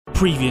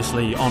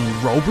Previously on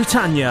Roll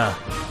Britannia.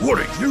 What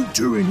are you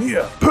doing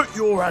here? Put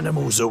your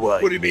animals away.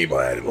 What do you mean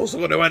by animals?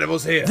 I've got no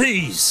animals here.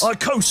 These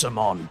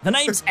Icosamon. The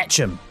name's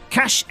Etcham,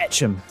 Cash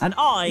Etcham, and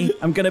I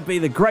am going to be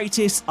the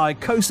greatest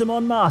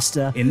Icosamon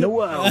master in the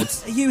world.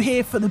 Are you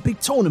here for the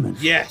big tournament?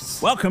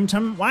 Yes. Welcome to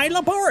my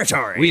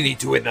laboratory. We need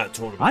to win that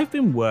tournament. I've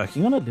been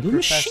working on a little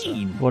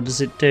machine. What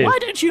does it do? Why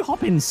don't you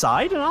hop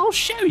inside and I'll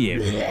show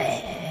you?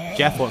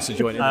 Jeff wants to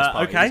join in this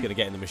party. okay. He's going to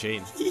get in the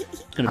machine.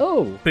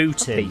 Oh,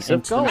 Boot it piece of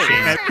into the gold.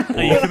 machine.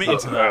 Are you committed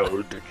to that?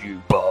 How did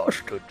you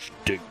bastards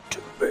do to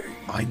me?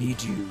 I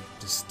need you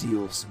to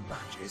steal some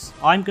badges.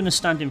 I'm going to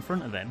stand in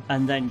front of them,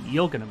 and then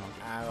you're going to mug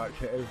it. I like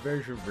to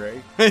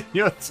invisibly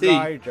Your teeth.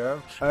 slide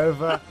them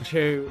over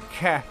to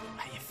Kev.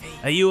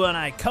 Are you an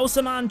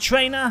Icosamon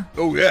trainer?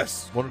 Oh,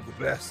 yes. One of the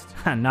best.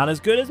 Not as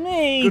good as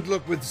me. Good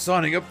luck with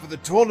signing up for the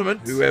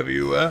tournament, whoever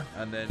you were.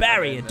 And then,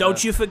 Barry,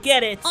 don't you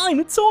forget it. I'm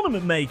a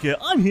tournament maker.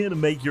 I'm here to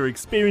make your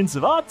experience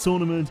of our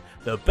tournament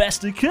the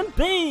best it can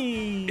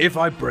be. If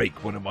I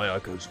break one of my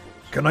Icos balls,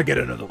 can I get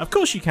another one? Of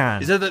course you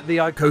can. Is it that the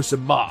Icos are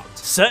marked?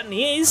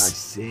 Certainly is.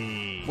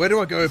 See. Where do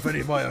I go if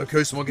any of my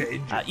Icosmon get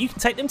injured? You can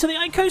take them to the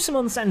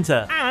Icosamon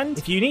Centre. And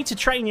if you need to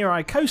train your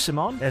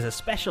Icosamon, there's a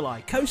special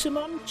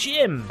Icosamon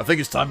gym. I think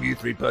it's time you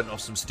three burnt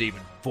off some steam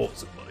and fought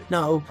somebody.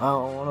 No, I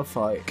don't want to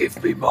fight.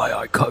 Give me my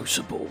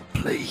Icosa ball,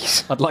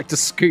 please. I'd like to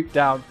scoop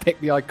down,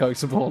 pick the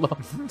Icosa ball up,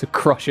 to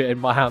crush it in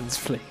my hands,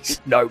 please.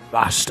 No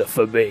master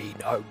for me,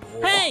 no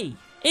more. Hey,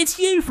 it's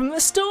you from the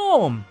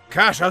storm.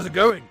 Cash, how's it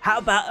going? How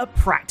about a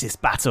practice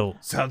battle?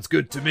 Sounds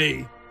good to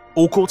me.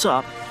 All caught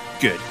up?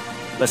 Good.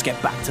 Let's get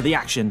back to the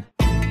action.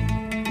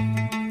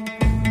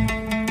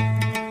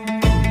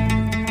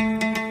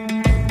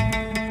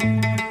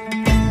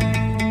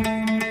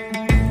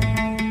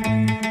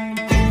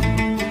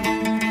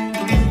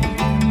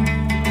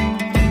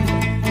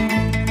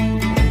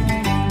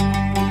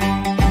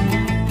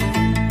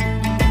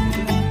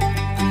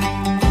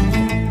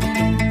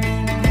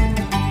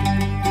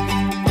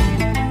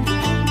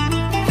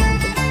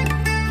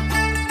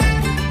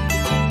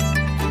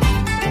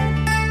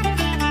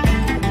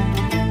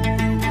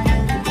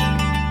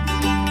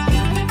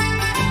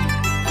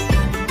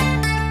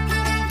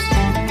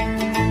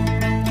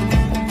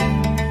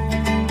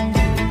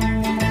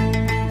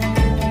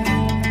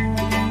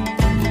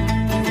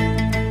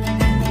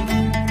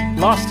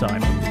 Last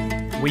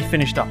time, we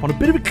finished up on a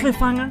bit of a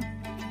cliffhanger.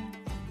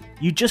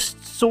 You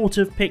just sort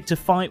of picked a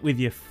fight with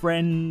your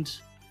friend,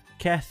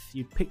 Keth.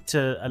 You picked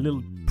a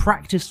little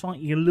practice fight,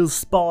 you had a little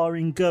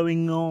sparring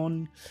going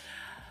on.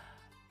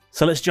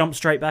 So let's jump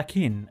straight back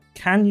in.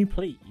 Can you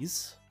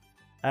please,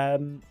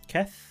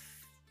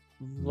 Keth,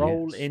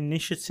 roll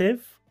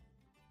initiative?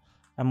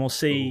 And we'll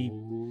see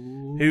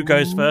who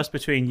goes first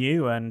between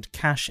you and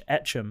Cash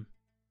Etcham.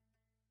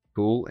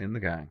 Cool in the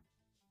gang.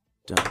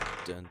 Dun,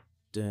 dun,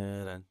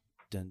 dun, dun,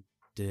 dun,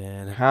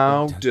 dun,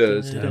 How dun,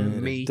 does dun, a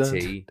dun,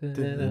 meaty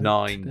dun,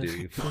 9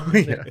 do for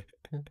you?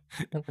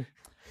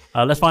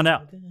 Let's find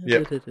out.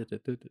 Yep.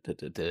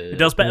 It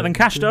does better than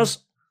Cash does.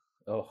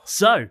 Oh,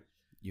 So,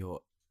 Your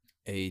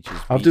age is.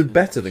 I've done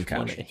better than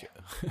Cash.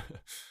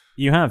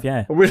 you have,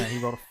 yeah. Oh, really? Yeah, you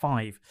rolled a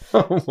 5.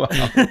 Oh,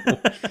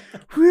 wow.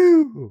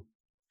 Whew.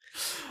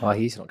 oh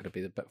he's not going to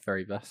be the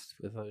very best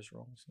with those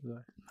rolls. Is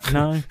he?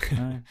 No,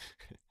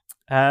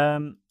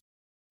 no.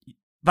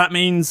 That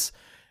means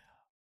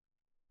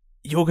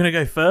you're going to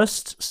go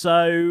first.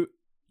 So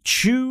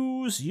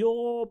choose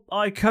your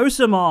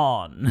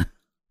Icosamon.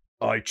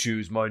 I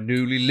choose my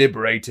newly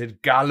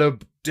liberated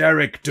Gallup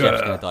Director.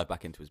 Jeff's going to dive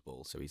back into his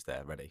ball, so he's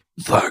there, ready.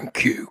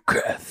 Thank you,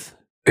 Keth.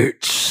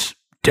 It's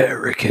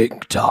Derekking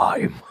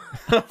time.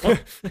 The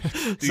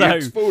So-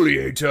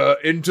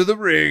 exfoliator into the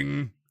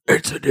ring.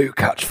 It's a new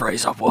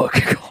catchphrase I'm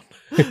working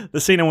on.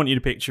 The scene I want you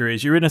to picture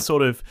is you're in a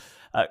sort of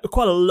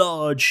quite a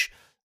large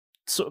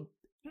sort of.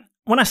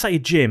 When I say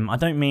gym, I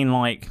don't mean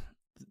like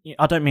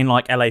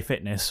LA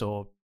Fitness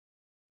or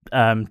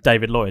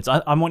David Lloyd's.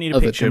 I want you to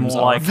Other picture gyms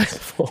more are like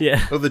available.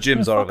 yeah. Other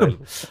gyms are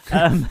available.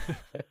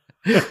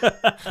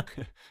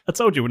 I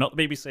told you we're not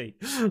the BBC.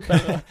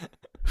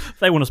 If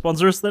they want to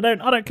sponsor us, they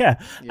don't. I don't care.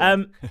 Yeah.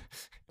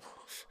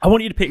 I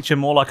want you to picture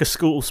more like a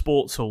school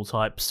sports hall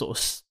type sort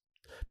of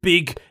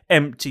big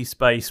empty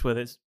space where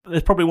there's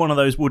probably one of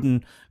those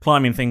wooden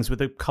climbing things with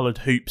the coloured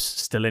hoops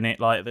still in it,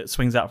 like that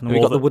swings out from the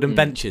We've wall. got the wooden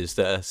benches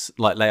that are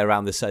like lay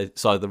around the side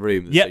of the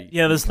room. Yeah, so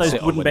you there's can those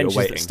sit on wooden when you're benches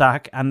that waiting.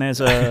 stack, and there's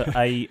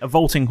a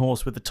vaulting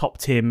horse with the top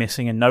tier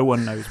missing, and no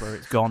one knows where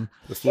it's gone.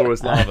 The floor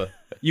is lava.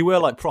 You were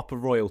like proper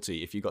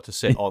royalty if you got to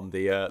sit on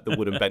the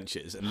wooden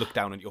benches and look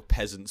down at your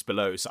peasants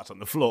below sat on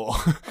the floor.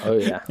 Oh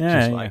yeah. Yeah,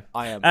 Just yeah. like,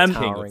 I am the king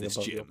of Towering this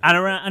above gym. them.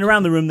 And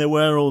around the room there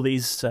were all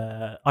these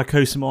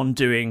Icosamon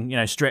doing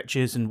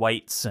stretches and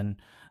weights, and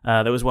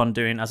there was one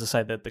doing, as I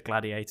say, the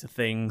gladiator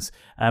things.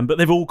 But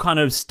they've all kind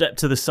of stepped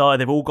to the side.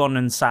 They've all gone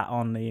and sat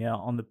on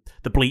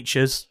the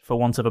bleachers, for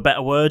want of a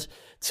better word,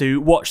 to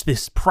watch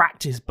this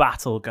practice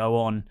battle go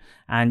on.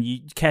 And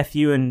Keth,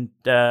 you and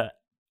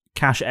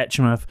Cash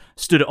Etcham have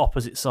stood at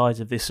opposite sides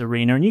of this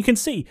arena, and you can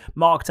see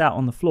marked out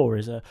on the floor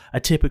is a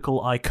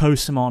typical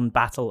Icosamon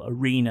battle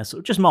arena, sort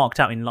of just marked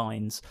out in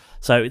lines.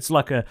 So it's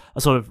like a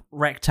sort of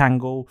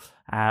rectangle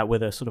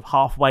with a sort of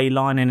halfway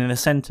line, and in the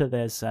centre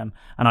there's an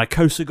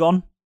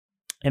icosagon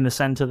in the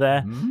centre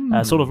there,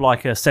 sort of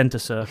like a centre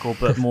circle,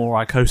 but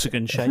more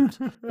icosagon shaped.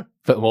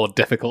 But more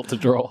difficult to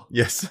draw.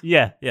 Yes.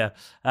 Yeah.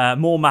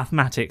 More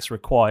mathematics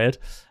required.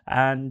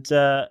 And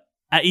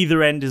at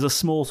either end is a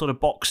small sort of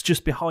box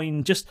just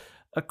behind, just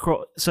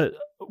across, so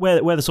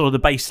where the sort of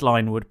the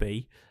baseline would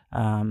be,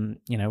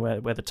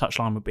 where the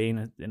touchline would be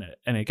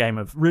in a game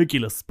of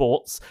regular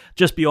sports.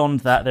 Just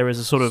beyond that, there is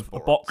a sort of a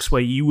box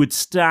where you would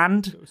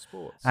stand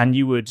and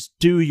you would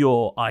do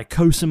your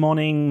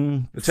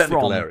icosamoning. The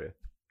technical area.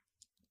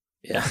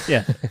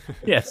 Yeah.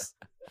 Yes.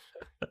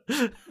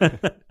 We've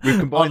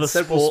combined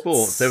several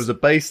sports. There was a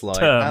baseline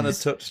terms. and a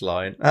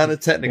touchline and a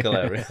technical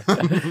area.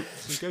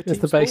 It's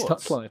the base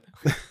touchline.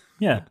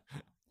 Yeah.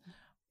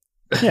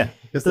 Yeah.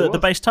 The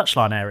base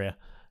touchline area.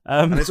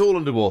 And it's all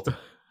underwater.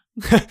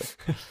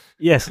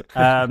 Yes,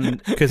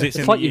 because it's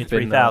in like the year you've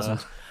been, 3000.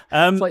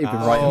 It's like you've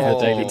been writing for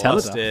Daily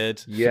Telegraph.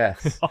 Did.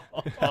 Yes.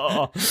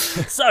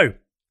 So,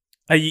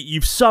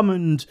 you've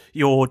summoned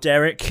your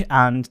Derek,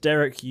 and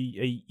Derek,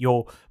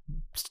 you're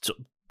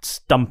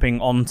stumping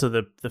onto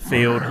the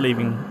field,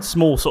 leaving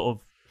small sort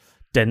of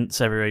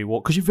dents everywhere you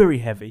walk, because you're very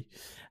heavy.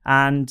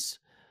 And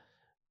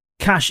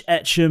Cash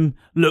Etcham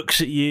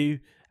looks at you,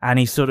 and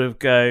he sort of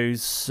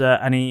goes,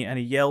 and he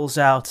yells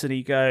out, and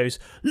he goes,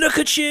 "Look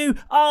at you!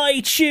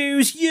 I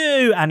choose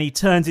you!" And he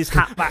turns his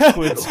hat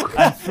backwards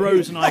and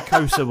throws an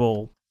Icosa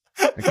ball.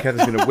 And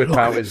Kevin's going to whip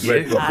out his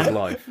red book of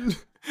life.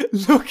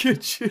 Look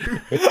at you.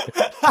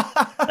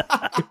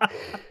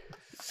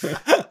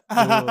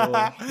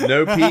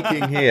 No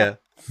peeking here.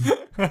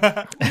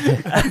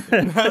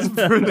 That's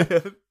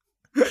brilliant.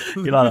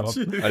 You like that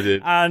one? I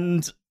did.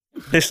 And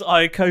this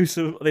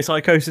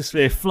Icosa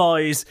sphere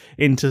flies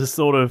into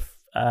sort of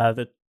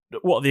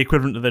what the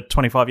equivalent of the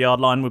 25-yard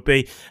line would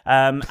be,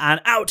 and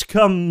out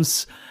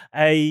comes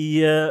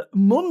a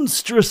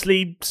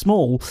monstrously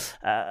small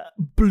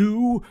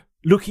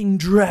blue-looking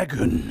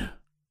dragon.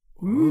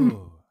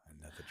 Ooh,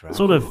 another dragon.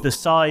 Sort of the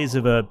size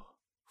of a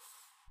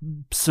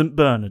St.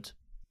 Bernard.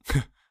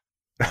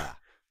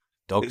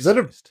 Dog Is that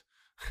a- sized.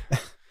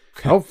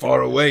 How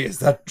far away is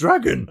that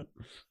dragon?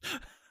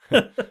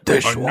 I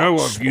know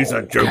I've used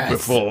that joke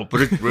before,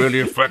 but it's really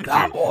effective.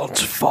 That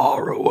one's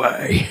far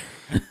away.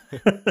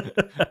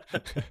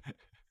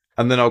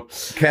 And then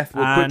Keth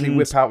will quickly And-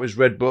 whip out his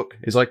red book,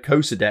 his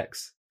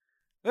Icosadex,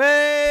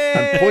 Hey!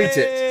 and point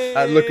it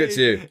and look at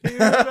you.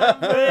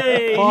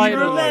 Hey,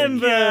 Finally. you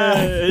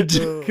remembered!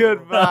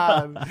 Good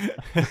man.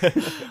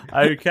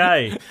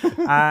 Okay,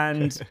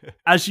 and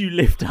as you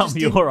lift up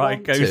your didn't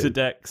want to.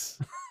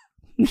 Icosadex,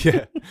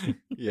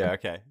 Yeah,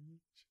 okay.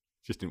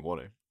 Just didn't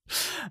want to.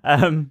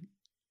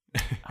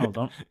 Hold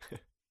on.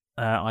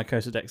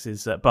 Icosadex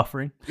is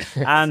buffering,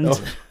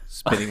 and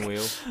Spinning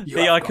wheel.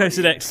 the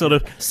Icosadex sort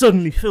of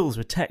suddenly fills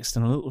with text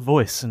and a little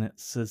voice, and it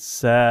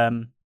says,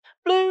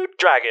 Blue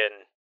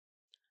Dragon.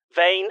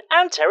 Vain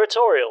and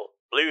territorial,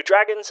 blue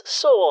dragons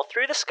soar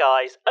through the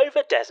skies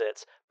over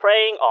deserts,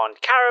 preying on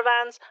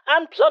caravans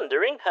and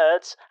plundering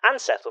herds and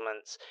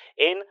settlements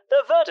in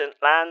the verdant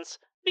lands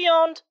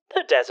beyond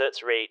the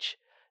desert's reach.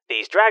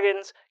 These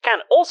dragons can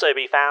also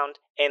be found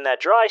in their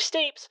dry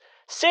steeps,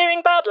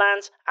 searing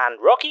badlands, and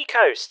rocky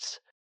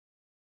coasts.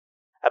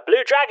 A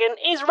blue dragon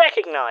is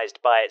recognised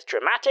by its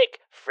dramatic,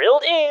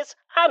 frilled ears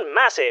and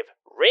massive,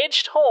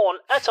 ridged horn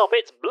atop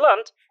its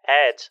blunt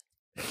head.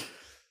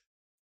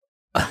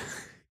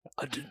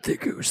 I didn't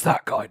think it was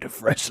that kind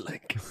of wrestling.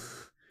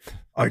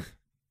 I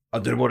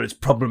don't know what its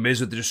problem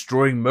is with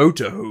destroying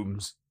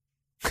motorhomes.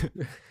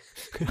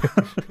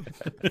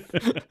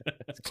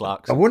 It's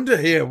Clark's. I wonder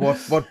here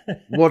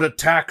what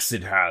attacks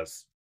it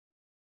has.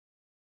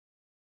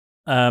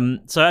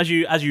 So as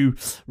you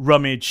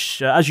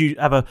rummage, as you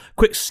have a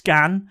quick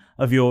scan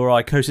of your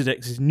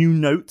Icosadex's new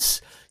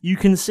notes, you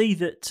can see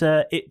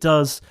that it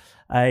does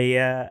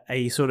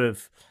a sort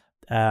of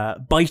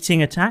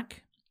biting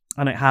attack,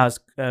 and it has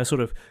a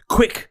sort of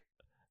quick,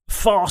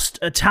 fast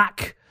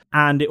attack,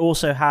 and it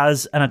also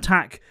has an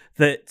attack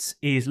that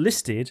is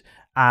listed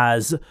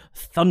as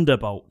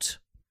Thunderbolt.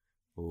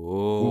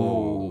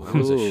 Ooh, that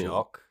was a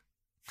shock.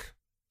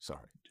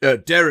 Sorry.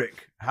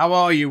 Derek, how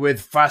are you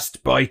with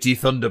fast, bitey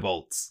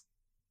thunderbolts?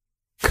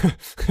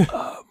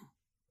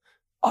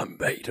 I'm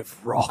made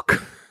of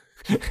rock.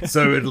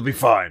 So it'll be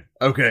fine.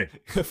 Okay.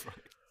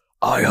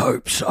 I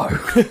hope so.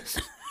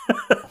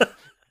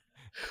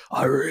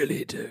 I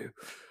really do.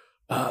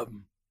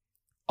 I'm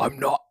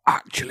not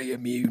actually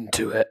immune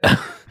to it.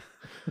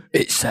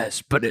 It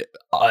says, but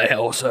I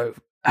also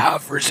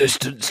have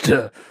resistance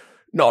to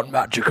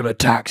non-magical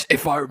attacks,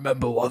 if I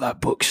remember what that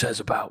book says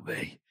about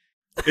me.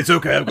 It's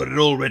okay, I've got it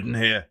all written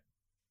here.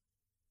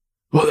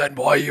 Well then,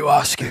 why are you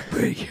asking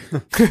me?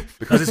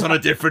 Because it's on a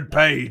different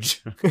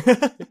page.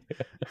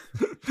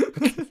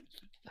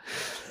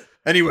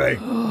 Anyway,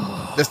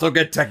 let's not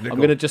get technical.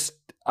 I'm gonna just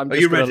I'm Are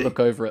just you going ready?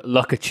 to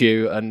look at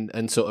you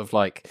and sort of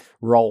like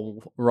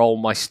roll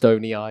my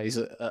stony eyes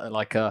at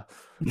like a.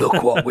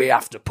 Look what we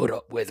have to put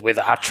up with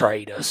our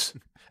traders.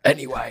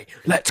 Anyway,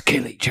 let's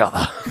kill each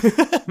other.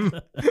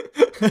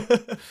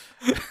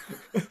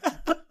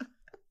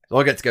 So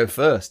I get to go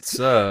first.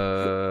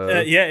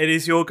 So Yeah, it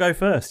is your go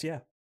first. Yeah.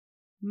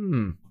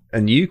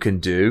 and you can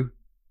do.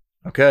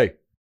 Okay.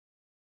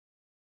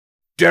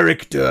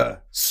 Derek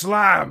Durr,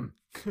 slam.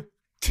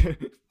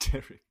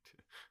 Derek.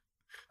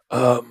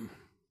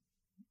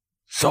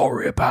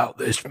 Sorry about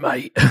this,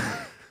 mate.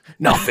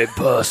 Nothing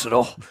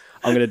personal.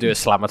 I'm going to do a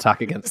slam attack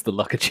against the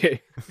look at you.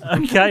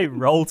 Okay,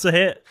 roll to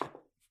hit.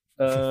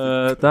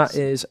 That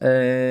is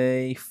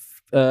a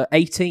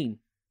 18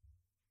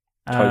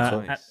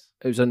 total.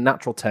 It was a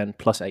natural 10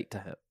 plus 8 to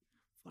hit.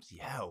 Bloody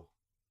hell.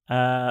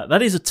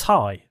 That is a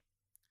tie.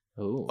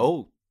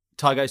 Oh,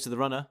 tie goes to the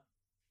runner.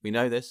 We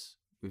know this.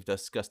 We've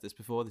discussed this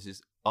before. This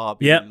is RB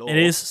Yeah, law. it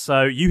is.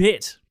 So you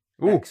hit.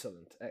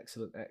 Excellent.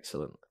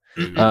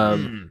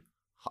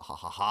 Ha ha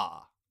ha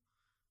ha.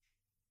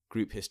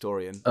 Group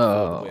historian. For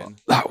the win.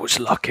 That was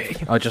lucky.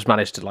 I just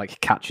managed to like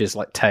catch his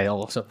like tail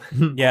or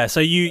something. Yeah, so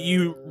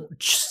you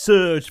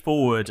surge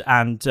forward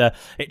and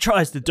it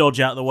tries to dodge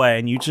out of the way,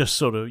 and you just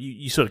sort of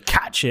you sort of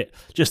catch it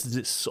just as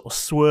it's sort of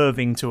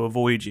swerving to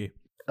avoid you.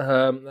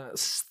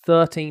 That's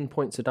 13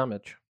 points of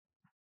damage.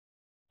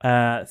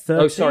 13.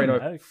 Oh, sorry,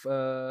 no.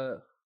 Oh.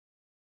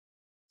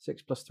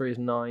 6 plus 3 is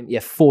 9. Yeah,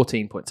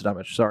 14 points of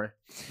damage. Sorry.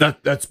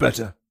 That's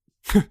better.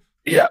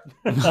 Yeah.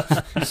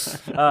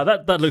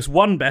 That looks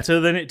one better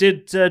than it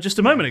did just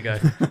a moment ago.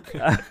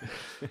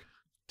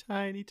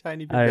 Tiny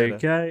bit better.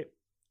 Okay.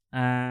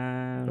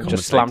 And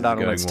Just slam down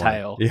on Going its one.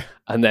 tail Yeah.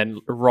 and then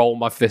roll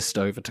my fist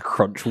over to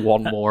crunch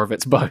one more of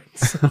its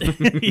bones.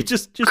 you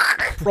just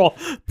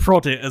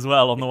prod it as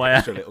well on the way out.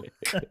 Extra little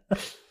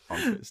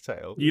onto its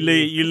tail. You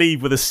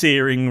leave with a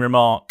searing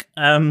remark.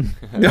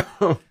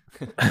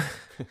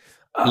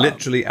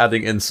 Literally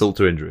adding insult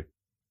to injury.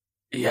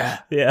 Yeah.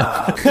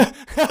 Yeah.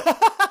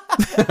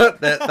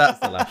 That's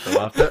the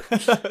laughter.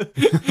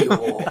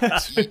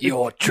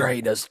 Your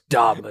trainer's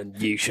dumb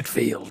and you should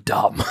feel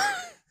dumb.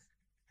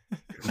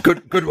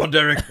 Good one,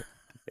 Derek.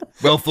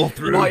 Well thought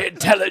through. My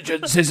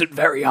intelligence isn't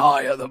very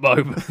high at the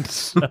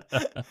moment.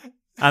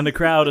 And the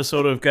crowd are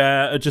sort of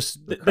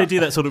they do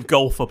that sort of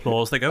golf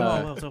applause. They go,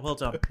 "Oh, well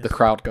done." The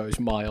crowd goes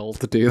mild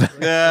to do that.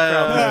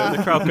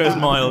 The crowd goes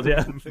mild.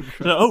 Yeah.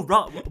 Oh,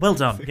 right. Well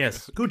done.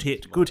 Yes. Good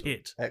hit.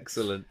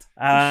 Excellent.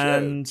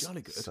 And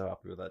Jolly good. So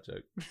happy with that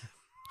joke.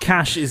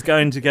 Cash is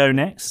going to go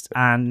next,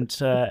 and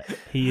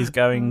he is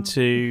going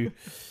to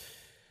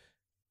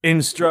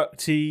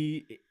instruct.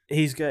 He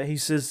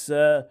says,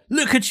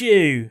 "Look at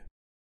you!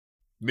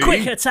 Me?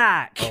 Quick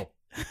attack!" Oh.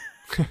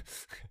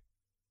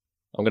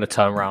 I'm going to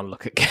turn around and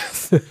look at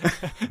Keth.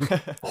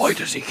 Why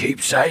does he keep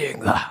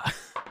saying that?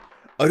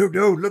 I don't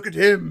know. Look at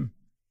him.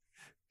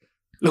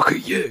 Look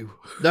at you.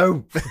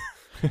 No.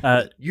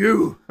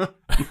 You.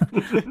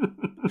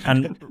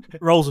 And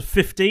rolls a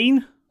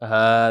 15.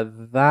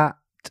 That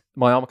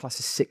my armor class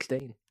is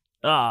 16.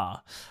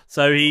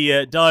 So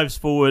he dives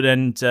forward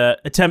and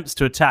attempts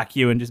to attack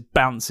you and just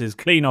bounces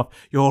clean off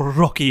your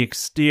rocky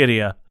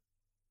exterior.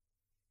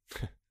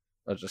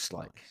 I just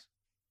like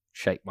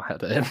shake my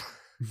head at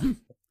him,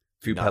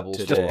 Few pebbles.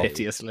 to just Hey.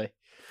 piteously.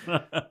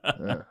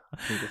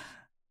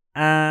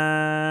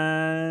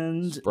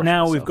 And Just brush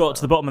now we've myself got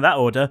to the bottom of that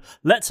order.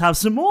 Let's have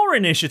some more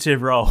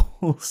initiative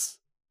rolls.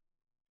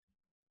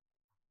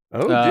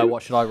 Oh,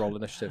 What should I roll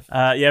initiative?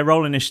 Yeah,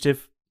 roll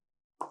initiative.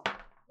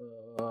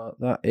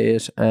 That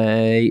is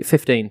a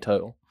 15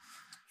 total.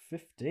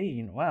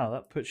 15. Wow,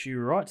 that puts you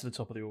right to the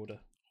top of the order.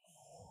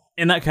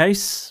 In that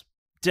case,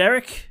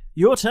 Derek,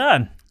 your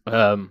turn.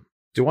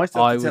 do I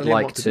still have I to tell would him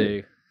like what to to.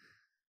 do?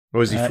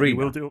 Or is he free? You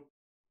will now? do.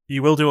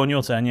 You will do on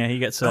your turn. Yeah, he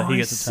gets a Oh, he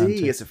gets a turn. I see.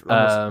 too. It's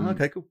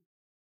okay, cool.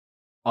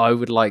 I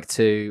would like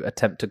to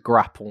attempt to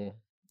grapple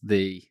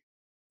the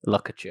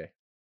Lukachu.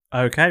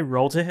 Okay,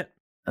 roll to hit.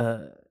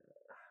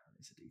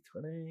 It's a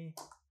d20.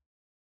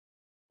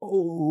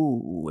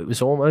 Oh, it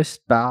was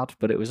almost bad,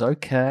 but it was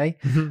okay.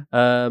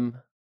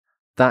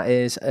 That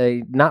is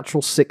a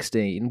natural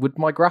 16. Would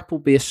my grapple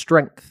be a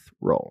strength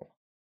roll?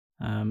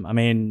 I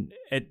mean,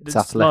 it's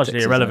athletics, largely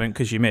isn't irrelevant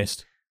because you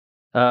missed.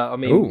 I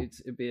mean, Ooh.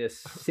 it'd be a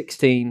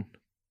 16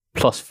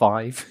 plus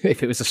 5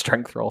 if it was a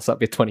strength roll, so that'd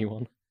be a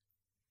 21.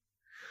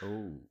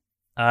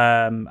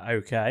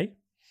 Okay.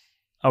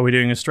 Are we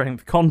doing a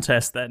strength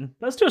contest then?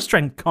 Let's do a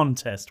strength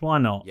contest. Why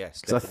not?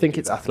 Yes. Because I think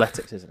it's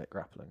athletics, isn't it,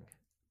 grappling?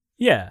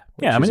 Yeah.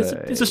 Yeah, I Which mean, is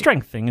it's a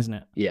strength thing, isn't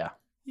it? Yeah.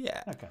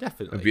 Yeah, Okay.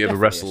 definitely. Have you ever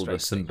Definitely wrestled a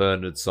strength St. thing.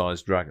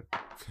 Bernard-sized dragon?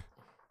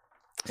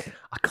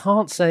 I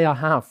can't say I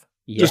have.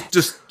 Yes.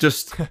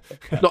 Just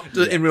not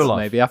in real life.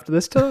 Maybe after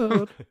this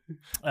turn.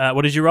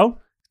 What did you roll?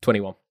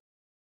 21.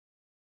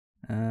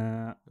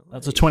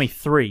 That's a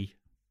 23.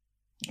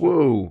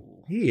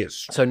 Whoa, he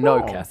is. So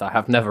no, Keth, I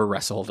have never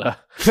wrestled her.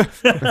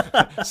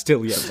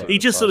 Still yet. He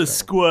just sort of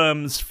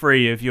squirms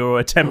free of your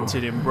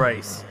attempted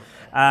embrace.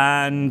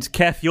 And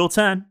Keth, your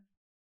turn.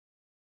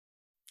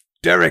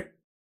 Derek,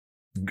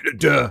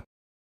 Durr,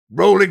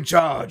 Rolling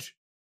charge.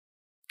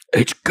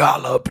 It's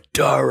Gallop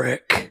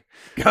Derek.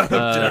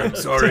 Derek,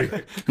 sorry.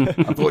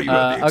 I thought you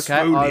were the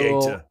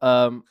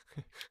exfoliator.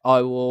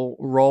 I will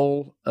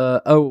roll.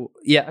 I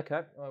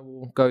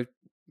will go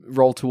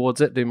roll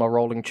towards it. Do my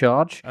rolling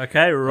charge.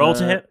 Okay, roll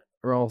to hit.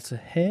 Roll to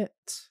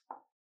hit.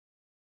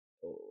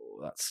 Oh,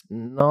 that's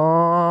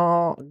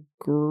not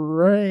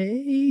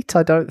great.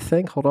 I don't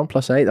think. Hold on,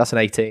 +8. That's an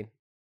 18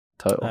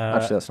 total.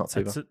 Actually, that's not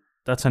too bad.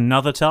 That's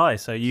another tie.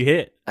 So you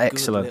hit.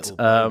 Excellent.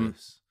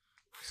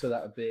 So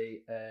that would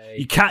be a.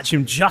 You catch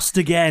him just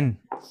again.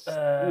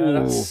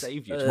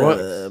 Saved you.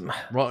 Right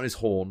on his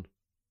horn.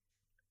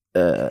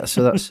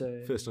 So that's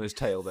First on his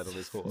tail, then on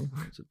his horn.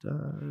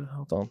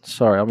 Hold on.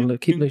 Sorry, I'm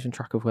keep losing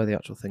track of where the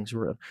actual things are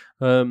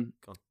written.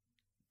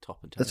 Top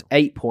and tail. That's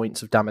 8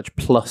 points of damage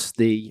plus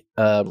the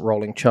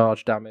rolling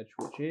charge damage,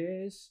 which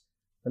is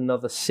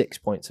another 6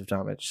 points of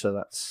damage. So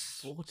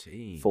that's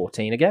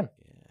 14 again.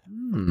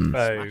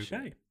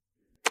 Okay.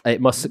 It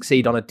must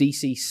succeed on a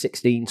DC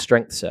 16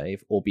 strength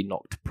save or be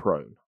knocked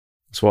prone.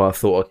 That's why I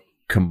thought I'd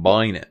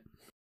combine it.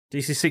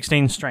 DC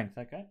 16 strength.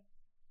 Okay.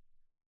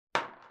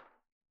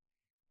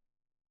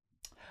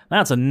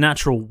 That's a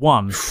natural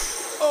 1.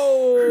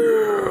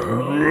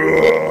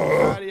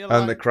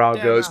 And the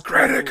crowd goes,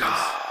 critical.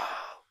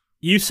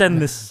 You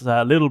send this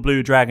little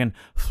blue dragon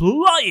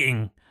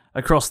flying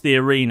across the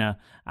arena,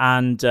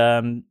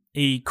 and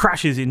he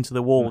crashes into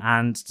the wall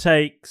and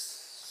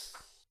takes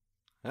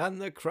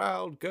And the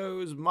crowd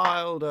goes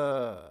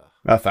milder.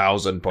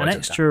 1,000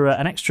 points.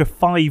 an extra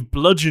 5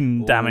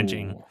 bludgeon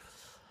damaging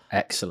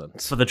Excellent.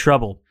 for the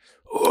trouble,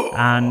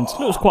 and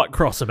looks quite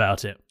cross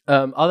about it.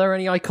 Are there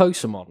any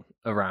Icosamon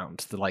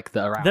around? That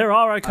are out? There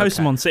are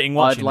Icosamon sitting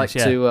watching this,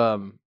 yeah.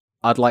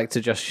 I'd like to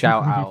just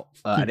shout out,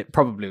 and it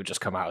probably would just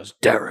come out as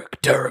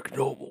Derek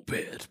Normal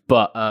Beard.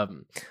 But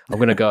I'm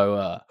gonna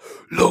go.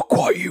 Look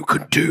what you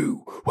can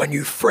do when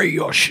you free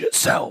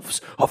yourselves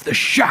of the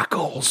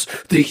shackles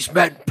these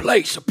men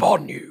place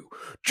upon you.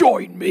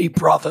 Join me,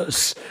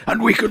 brothers,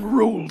 and we can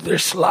rule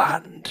this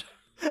land.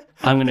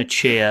 I'm going to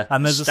cheer.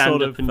 And there's a stand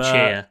sort up of, and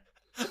cheer.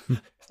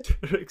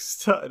 Derek's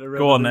starting a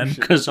Go on then.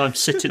 Because I'm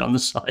sitting on the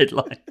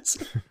sidelines.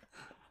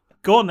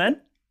 Go on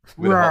then.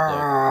 With a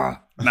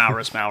hot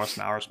dog.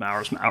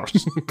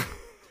 Maurus.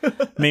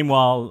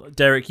 Meanwhile,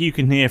 Derek, you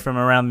can hear from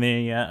around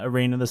the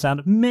arena the sound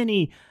of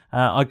many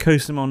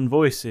Icosamon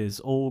voices,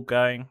 all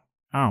going,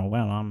 "Oh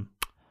well,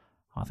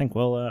 I think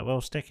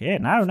we'll stick here.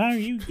 No,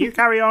 you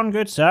carry on,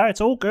 good sir. It's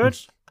all good."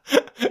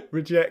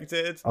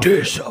 Rejected.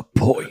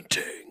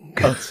 Disappointing.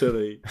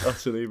 Utterly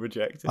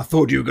rejected. I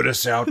thought you were going to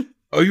shout,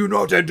 are you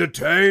not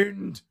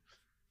entertained?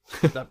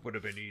 That would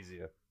have been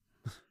easier.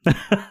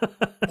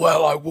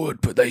 Well, I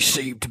would, but they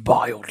seemed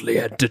mildly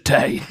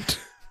entertained.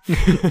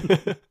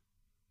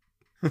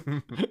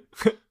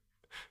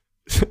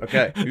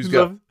 Okay, who's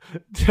go?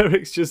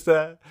 Derek's just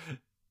there,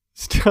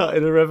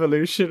 starting a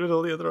revolution with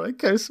all the other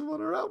Icosamon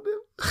around him.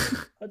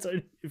 I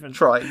don't even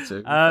Trying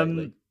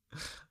to.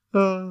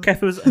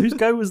 Keth whose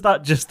go was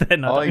that just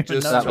then? I don't even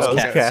just- know. That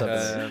was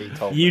Keth.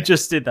 Keth. You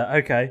just did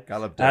that, okay?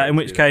 In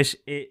which case,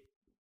 it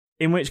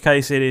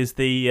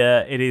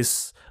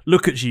is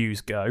look at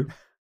you's go.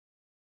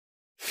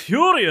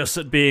 Furious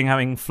at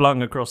having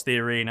flung across the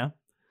arena,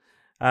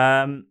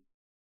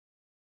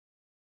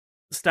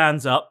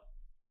 stands up,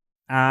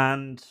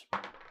 and I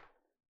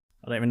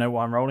don't even know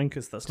why I'm rolling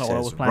because that's not what I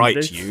was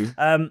planning to do. you.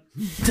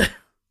 It's a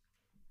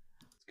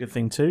good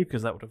thing too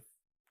because that would have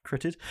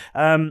critted.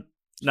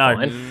 No,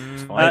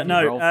 It's fine. You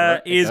roll for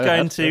it. he is Go going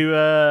ahead.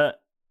 to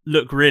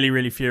look really,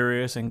 really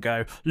furious and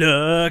go,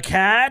 "Look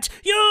at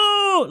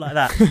you!" like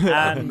that,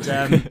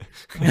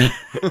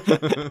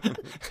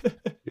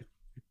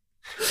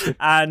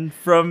 and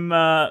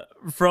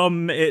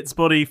from its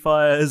body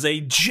fires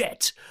a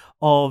jet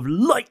of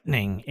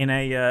lightning in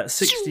a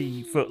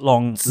 60-foot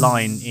long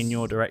line in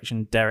your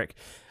direction, Derek.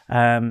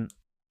 That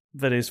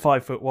is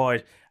 5 foot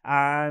wide,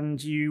 and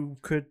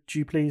could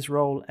you please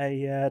roll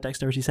a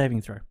dexterity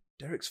saving throw?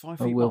 Derek's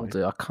 5 I feet will wide.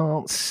 do. I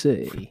can't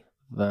see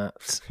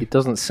that. It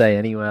doesn't say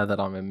anywhere that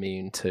I'm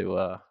immune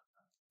to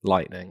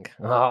lightning.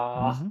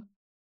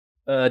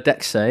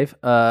 Dex save.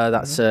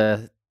 That's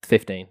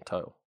 15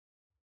 total.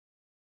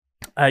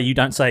 You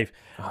don't save.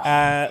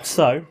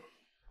 So.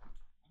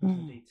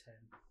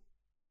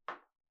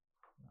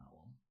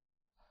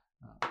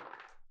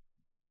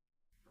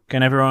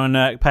 Can everyone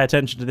pay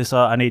attention to this?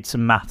 I need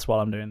some maths while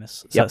I'm doing this.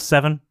 So Yep. that's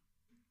 7,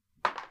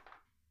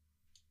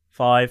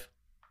 5,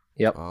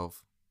 Yep.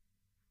 12,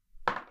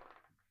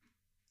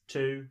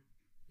 2,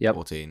 Yep.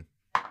 14,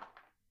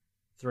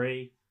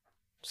 3,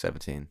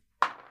 17,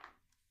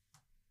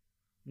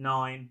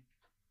 9,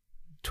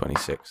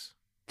 26,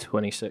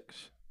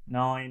 26.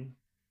 9,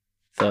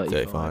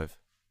 35,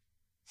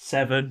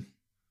 7,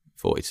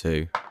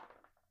 42,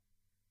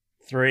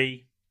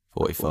 3,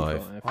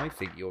 45, I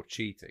think you're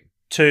cheating.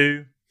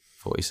 2,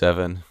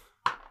 47,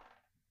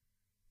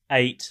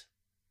 8,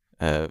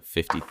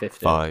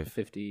 55,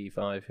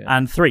 55, yeah.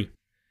 and 3.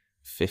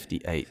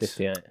 58.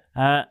 58.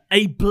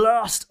 A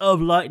blast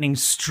of lightning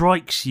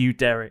strikes you,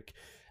 Derek,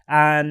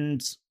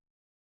 and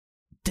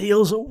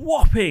deals a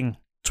whopping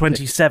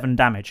 27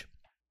 damage.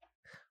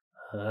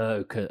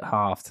 Oh,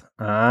 halved.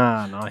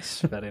 Ah,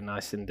 nice. Very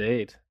nice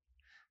indeed.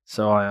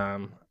 So I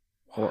am.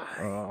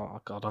 Oh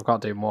god, I've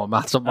got to do more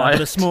maths on my.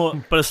 But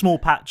a small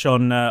patch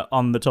on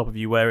the top of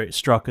you where it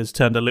struck has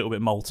turned a little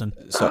bit molten.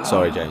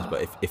 Sorry, James,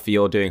 but if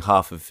you're doing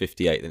half of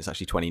 58, then it's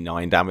actually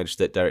 29 damage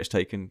that Derek's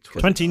taken.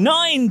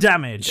 29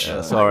 damage.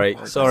 Yeah, sorry,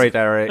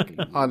 Derek.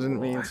 I didn't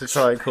mean to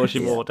try and cause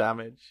you more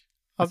damage.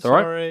 I'm That's all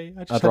right. sorry.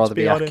 I'd rather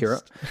be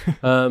accurate.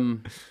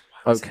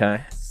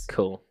 Okay,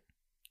 cool.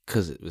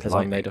 Because it was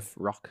I'm made of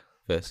rock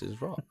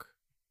versus rock.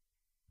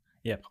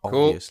 Yep.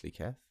 Obviously,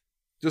 Kev.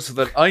 Just so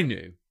that I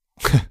knew.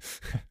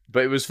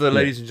 But it was for the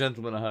ladies and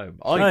gentlemen at home.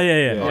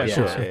 Yeah,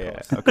 sure.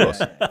 Of course.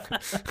 Yeah.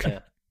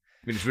 I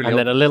mean, it's really And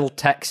then a little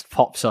text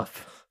pops up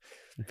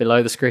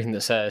below the screen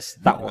that says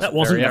that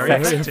wasn't very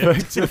effective.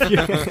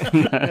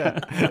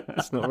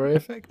 It's not very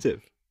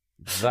effective.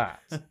 that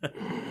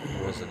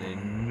was an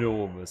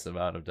enormous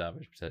amount of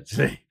damage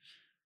potentially.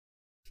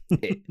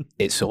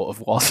 It sort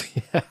of was.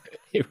 Yeah,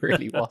 it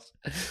really was.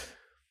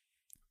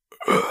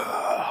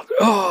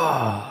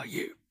 Oh,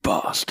 you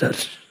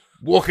bastard.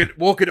 Walk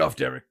it off,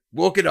 Derek.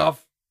 Walk it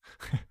off.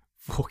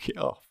 Walk it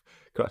off.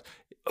 Christ.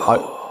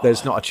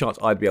 There's not a chance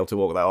I'd be able to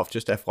walk that off.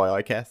 Just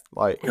FYI, Keth.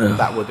 Like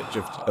that would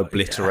just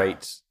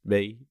obliterate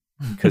me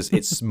because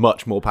it's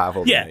much more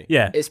powerful than me.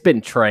 Yeah. It's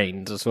been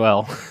trained as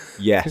well.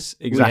 Yes,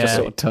 exactly. just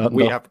sort of turned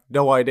We up. have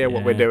no idea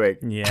what we're doing.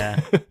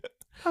 Yeah.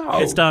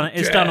 It's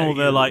done all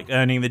the like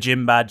earning the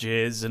gym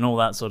badges and all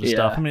that sort of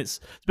stuff. Yeah. I mean, it's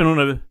been on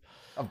a,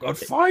 I've got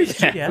 5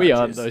 Yeah. We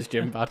earned those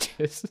gym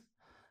badges.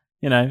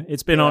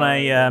 it's been on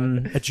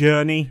a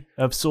journey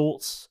of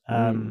sorts.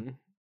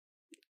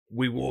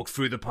 We walk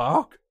through the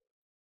park.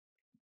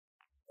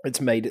 It's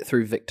made it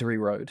through Victory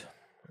Road,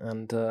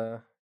 and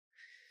other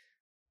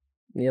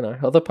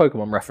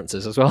Pokemon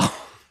references as well.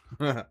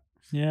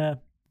 Yeah.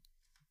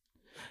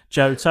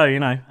 Johto,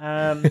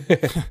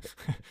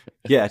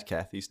 Yeah,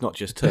 Keth. He's not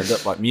just turned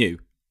up like Mew.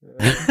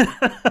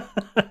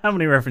 How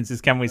many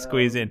references can we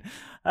squeeze in?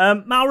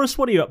 Malrus,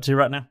 what are you up to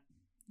right now?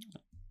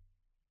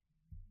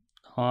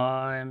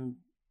 I'm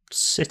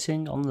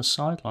sitting on the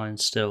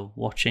sidelines still,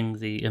 watching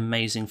the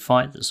amazing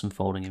fight that's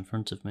unfolding in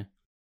front of me.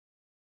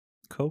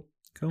 Cool.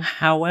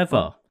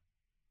 However,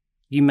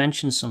 you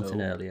mentioned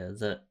something earlier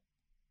that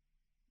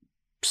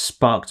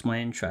sparked my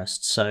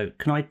interest, so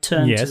can I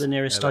turn to the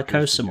nearest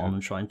Icosumon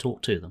and try and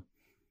talk to them?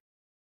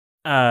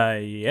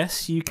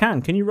 Yes, you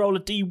can. Can you roll a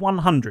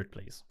D100,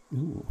 please?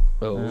 Ooh.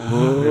 Oh,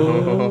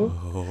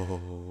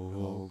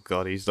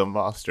 God, he's the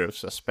master of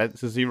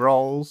suspense as he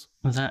rolls.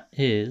 That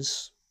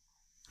is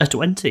a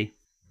 20.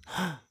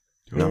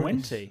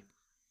 20.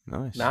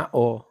 Nice. That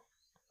or...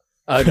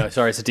 Oh, no,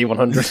 sorry, it's a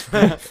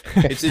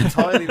D100. It's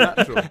entirely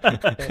natural.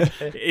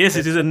 Yes,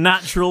 it is a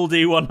natural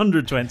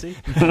D120.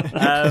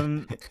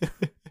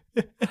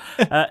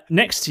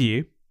 Next to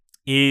you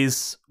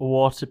is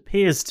what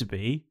appears to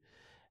be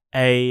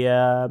a...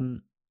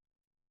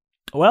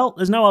 well,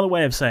 there's no other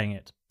way of saying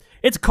it.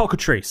 It's a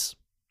cockatrice.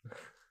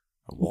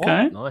 What?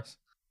 Okay. Nice.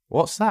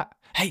 What's that?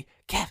 Hey,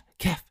 Kev,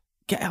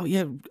 get out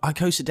your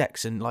Icosa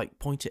Dex and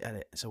point it at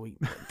it so it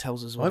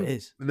tells us what I'm it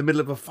is. in the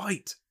middle of a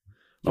fight.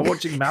 I'm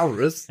watching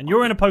Malrus. And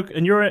you're in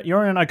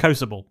you're in an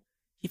Icosa ball.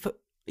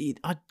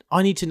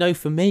 I need to know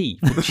for me.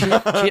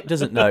 Chip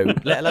doesn't know,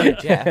 let alone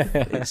Jeff.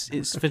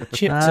 It's for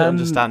Chip to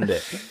understand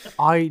it.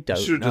 I don't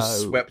know. Should have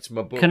just swept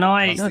my book. Can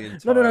I-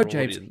 past the No, entire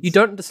James. audience. You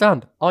don't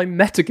understand. I'm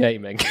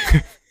metagaming.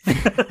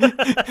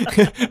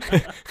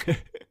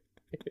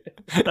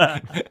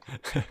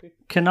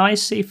 Can I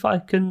see if I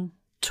can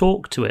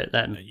talk to it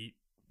then?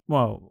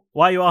 Well,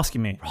 why are you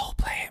asking me?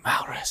 Roleplay it,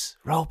 Malrus.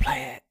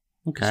 Roleplay it.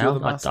 Okay, you're the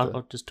master.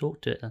 I'll just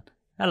talk to it then.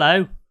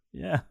 Hello.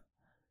 Yeah.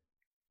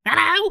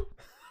 Hello.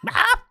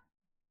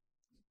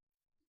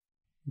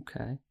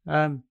 Okay.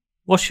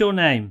 What's your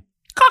name?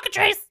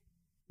 Cockatrice.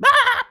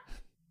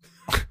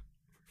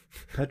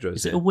 Pedro.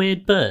 Is it a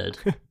weird bird?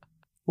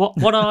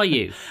 What are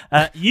you?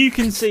 You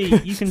can see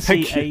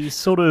a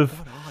sort of...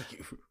 What are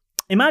you?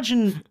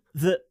 Imagine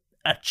that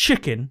a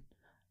chicken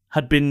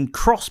had been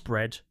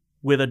crossbred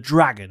with a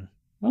dragon.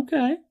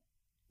 Okay.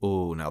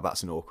 Oh, now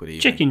that's an awkward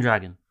evening. Chicken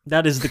dragon.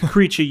 That is the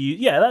creature you...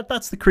 Yeah,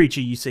 that's the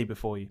creature you see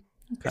before you.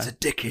 It's a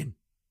dickin.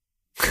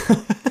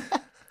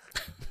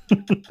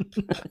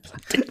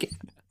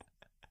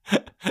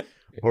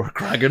 Or a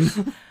kraken.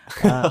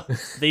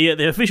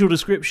 The official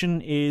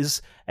description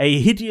is a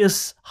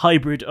hideous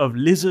hybrid of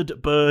lizard,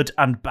 bird,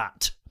 and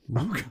bat.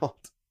 Oh, God.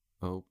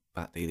 Oh,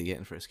 Bat Dealer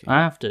getting frisky.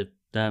 I have to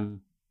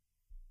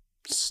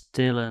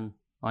steal an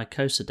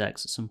Icosa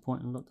Dex at some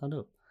point and look that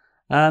up.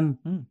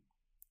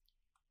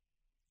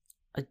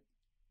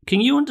 Can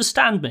you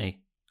understand me?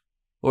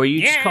 Or are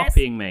you just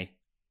copying me?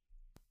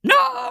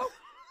 No!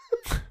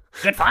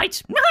 Good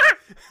fight!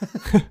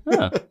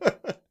 Oh.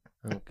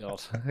 Oh,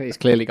 God. He's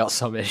clearly got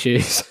some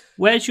issues.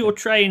 Where's your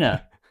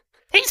trainer?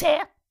 He's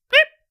here!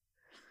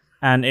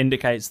 And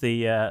indicates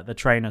the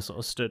trainer sort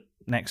of stood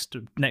next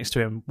to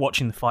him,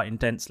 watching the fight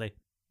intensely.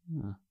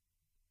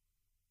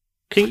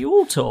 Can you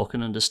all talk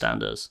and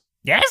understand us?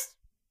 Yes?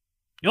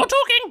 You're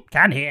talking.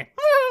 Can hear.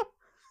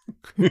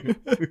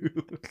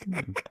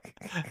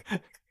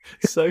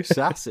 So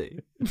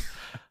sassy.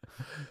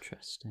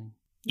 Interesting.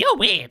 You're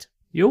weird.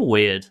 You're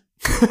weird.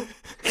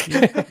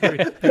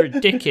 You're a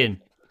dickin.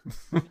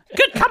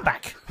 Good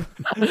comeback.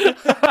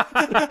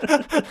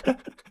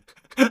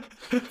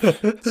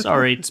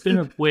 Sorry, it's been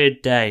a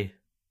weird day.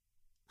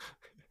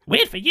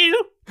 Weird for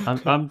you.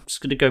 I'm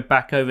just going to go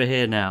back over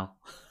here now.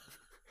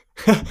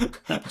 I'm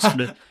just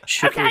going to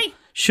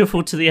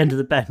shuffle to the end of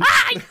the bench.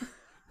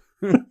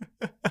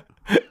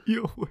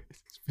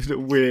 It's been a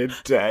weird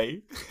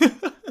day.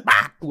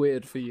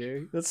 Weird for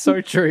you. That's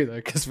so true, though,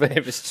 because for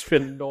him it's just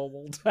been a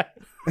normal day.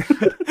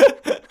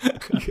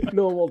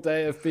 Normal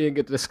day of being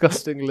a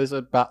disgusting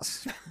lizard,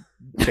 bat,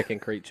 chicken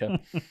creature.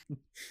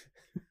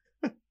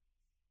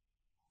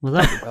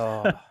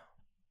 Well,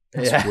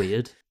 that's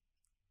weird.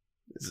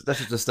 That's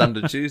just a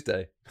standard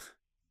Tuesday.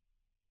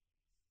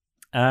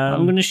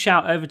 I'm going to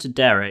shout over to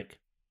Derek.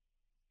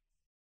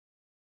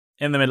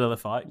 In the middle of the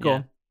fight. Go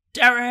on.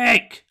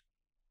 Derek!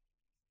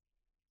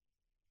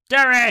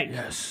 Derek!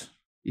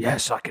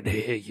 Yes, I can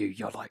hear you.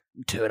 You're like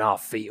 2.5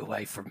 feet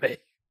away from me.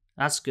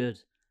 That's good.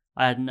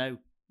 I had no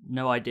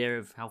idea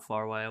of how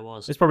far away I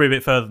was. It's probably a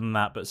bit further than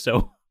that, but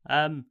still.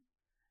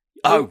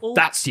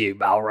 That's you,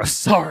 Malrus.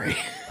 Sorry.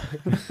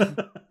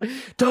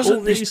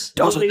 Doesn't this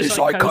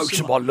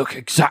Icosomon look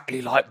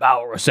exactly like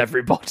Malrus,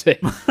 everybody?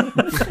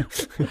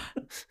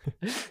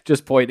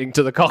 Just pointing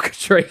to the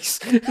cockatrice.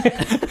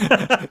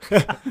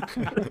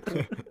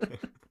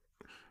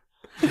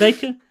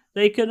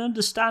 They can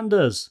understand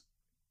us.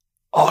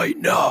 I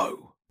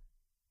know.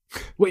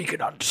 We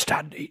can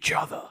understand each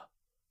other.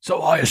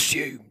 So I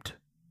assumed.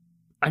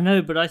 I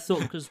know, but I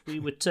thought because we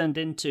were turned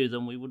into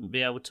them, we wouldn't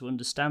be able to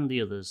understand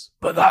the others.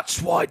 But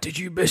that's why. Did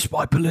you miss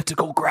my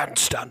political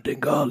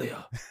grandstanding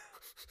earlier?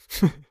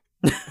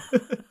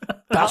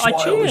 That's why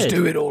I was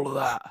doing all of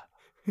that.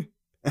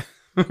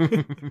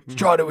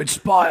 Trying to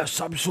inspire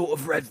some sort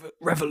of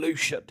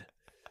revolution.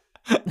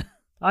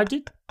 I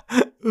did.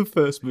 The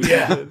first move.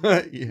 Yeah.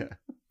 Yeah.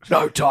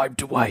 No time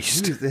to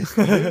waste. Who's this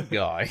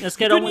guy? Let's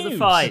get on with the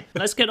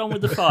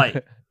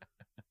fight.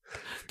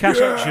 Cash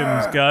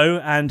actions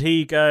go, and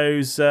he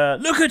goes,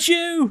 look at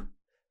you!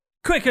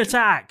 Quick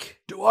attack!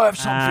 Do I have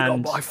something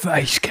on my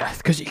face, Kath?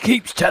 Because he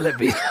keeps telling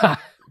me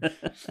that.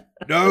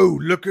 No,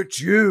 look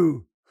at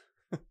you.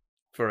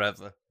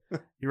 Forever.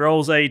 He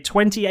rolls a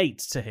 28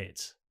 to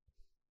hit.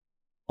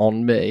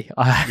 On me?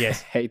 I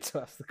Yes. hate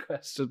to ask the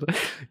question.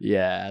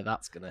 Yeah,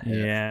 that's going to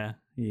hit.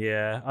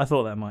 Yeah. I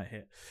thought that might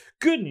hit.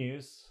 Good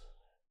news.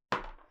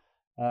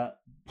 I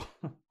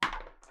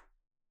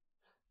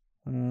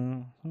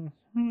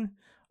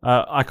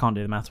can't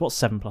do the maths. What's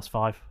 7 plus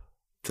 5?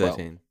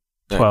 13.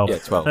 12. Yeah,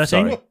 12. 13?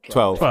 Sorry.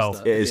 12.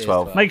 12. It is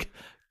 12. Make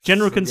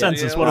general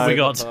consensus. What have we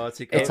got?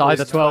 It's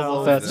either 12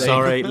 or 13.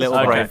 Sorry, little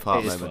Okay. brain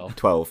fart It is moment.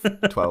 12.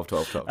 12.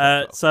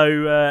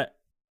 So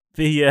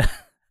the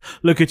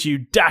look at you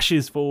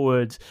dashes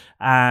forward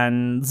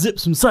and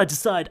zips from side to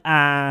side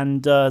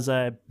and does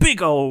a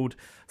big old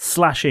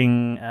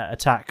slashing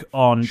attack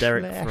on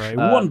Derek for a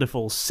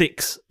wonderful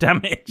 6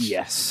 damage.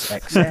 Yes,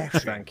 excellent.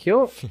 Thank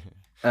you.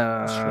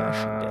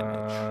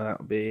 That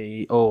would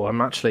be... Oh, I'm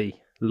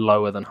actually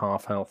lower than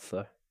half health,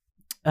 though.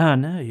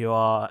 No, you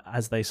are,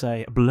 as they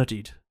say,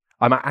 bloodied.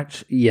 I'm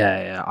actually...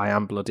 Yeah, I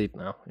am bloodied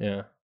now,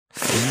 yeah.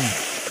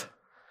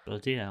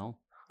 Bloody hell.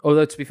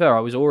 Although, to be fair,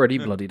 I was already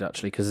bloodied,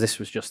 actually, because this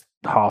was just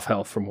half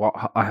health from what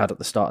I had at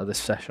the start of this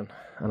session,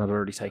 and I'd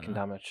already taken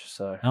damage,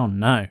 so... Oh,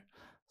 no.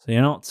 So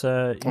you're not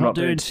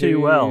doing too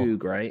well.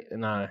 Great,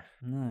 no.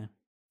 No.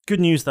 Good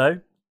news,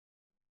 though.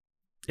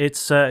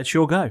 It's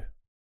your go.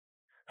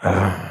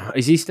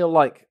 Is he still,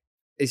 like...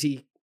 Is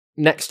he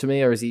next to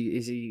me, or is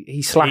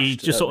he slashed? He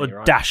just sort of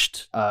right?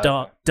 dashed,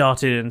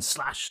 darted and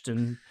slashed,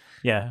 and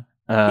yeah.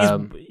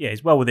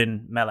 He's well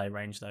within melee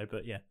range, though,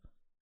 but yeah.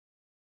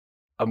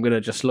 I'm going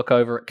to just look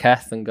over at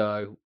Keth and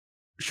go,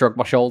 shrug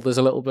my shoulders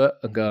a little bit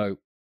and go,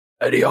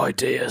 any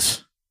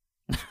ideas?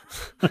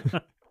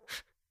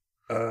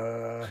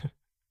 Go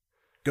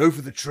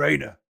for the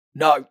trainer.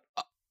 No.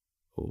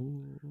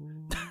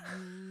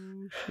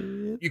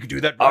 You can do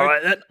that. All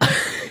right, then.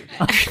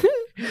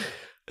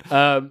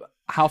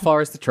 How far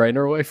is the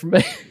trainer away from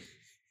me?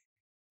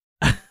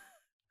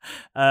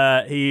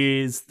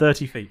 He is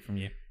 30 feet from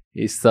you.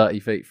 He's 30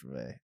 feet from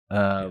me.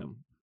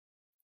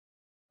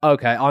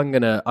 Okay, I'm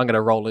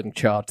gonna roll and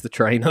charge the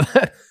trainer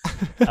then.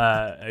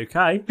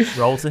 Okay,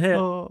 roll to hit.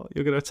 Oh,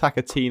 you're going to attack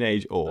a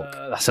teenage orc.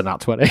 That's a nat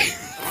 20.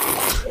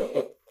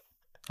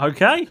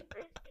 Okay.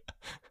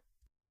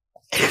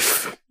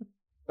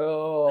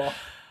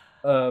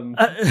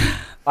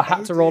 I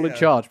had to roll in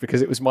charge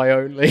because it was my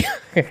only...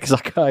 Because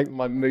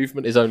my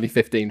movement is only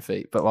 15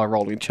 feet, but my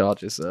rolling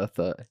charge is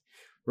 30.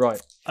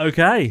 Right.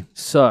 Okay.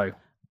 So...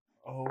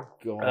 Oh,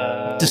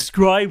 God.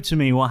 Describe to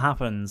me what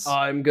happens.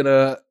 I'm going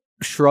to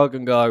shrug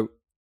and go,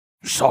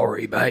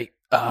 sorry, mate.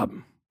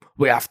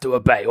 We have to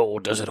obey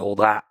orders and all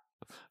that.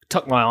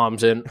 tuck my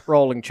arms in,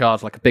 rolling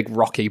charge like a big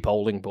rocky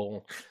bowling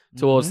ball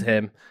towards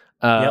him.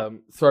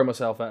 Throw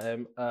myself at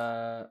him.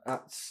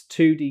 That's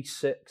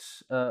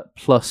 2d6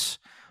 plus.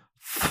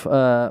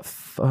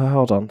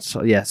 Hold on.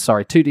 So, yeah,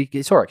 sorry. 2d.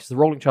 It's alright because the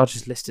rolling charge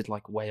is listed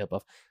like way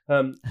above.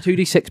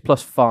 2d6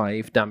 plus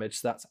 5 damage.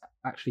 So that's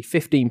actually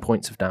 15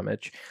 points of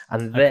damage,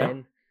 and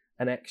then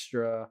an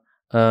extra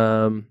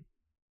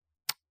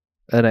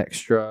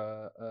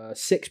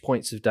 6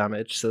 points of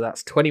damage. So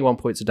that's 21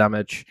 points of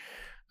damage.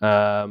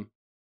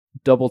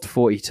 Double to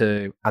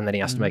 42, and then he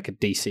has to make a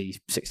DC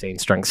 16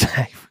 strength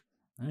save.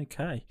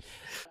 Okay.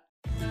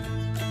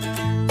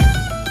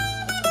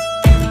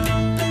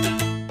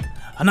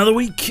 Another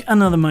week,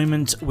 another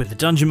moment with the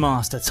Dungeon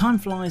Master. Time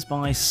flies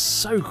by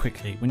so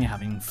quickly when you're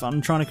having fun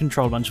trying to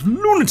control a bunch of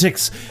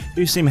lunatics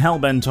who seem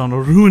hell-bent on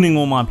ruining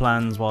all my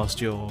plans whilst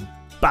you're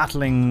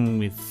battling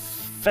with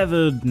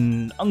feathered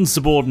and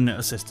unsubordinate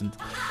assistant.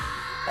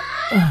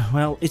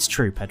 Well, it's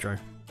true, Pedro.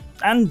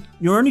 And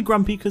you're only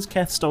grumpy because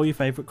Keth stole your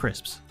favourite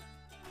crisps.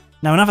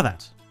 Now, enough of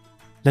that.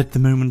 Let the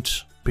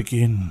moment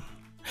begin.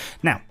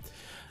 Now,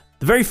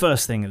 the very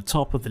first thing at the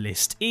top of the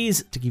list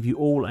is to give you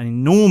all an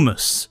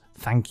enormous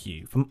thank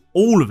you from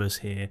all of us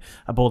here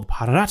aboard the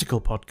piratical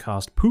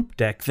podcast Poop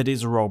Deck that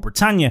is Royal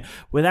Britannia.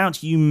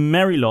 Without you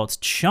merry lot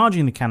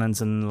charging the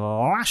cannons and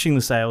lashing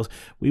the sails,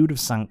 we would have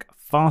sunk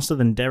faster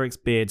than Derek's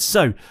beard.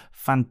 So,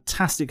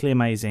 fantastically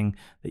amazing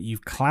that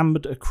you've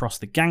clambered across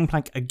the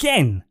gangplank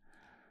again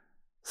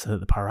so that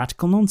the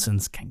piratical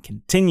nonsense can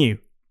continue.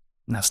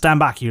 Now stand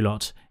back, you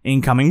lot.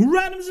 Incoming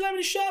random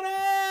celebrity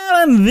shout-out!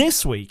 And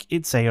this week,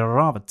 it's a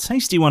rather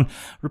tasty one.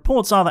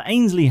 Reports are that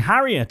Ainsley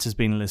Harriott has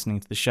been listening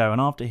to the show, and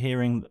after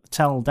hearing that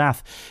Tel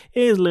Dath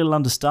is a little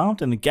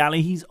understaffed in the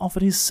galley, he's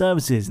offered his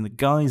services in the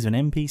guise of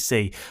an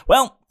NPC.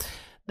 Well,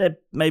 there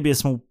may be a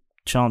small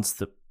chance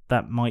that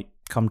that might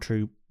come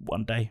true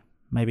one day.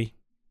 Maybe.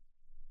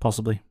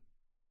 Possibly.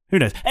 Who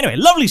knows? Anyway,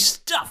 lovely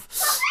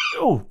stuff!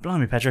 Oh,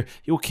 blimey, Pedro,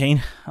 you're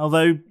keen.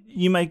 Although,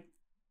 you may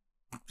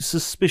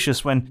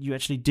suspicious when you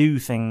actually do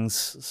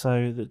things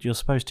so that you're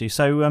supposed to.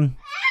 So,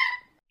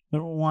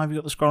 why have you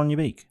got the scroll on your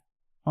beak?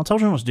 I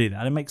told you not to do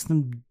that. It makes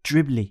them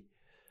dribbly.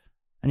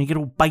 And you get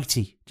all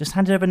bitey. Just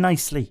hand it over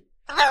nicely.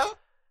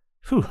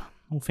 Whew,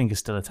 all fingers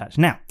still attached.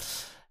 Now,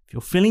 if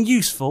you're feeling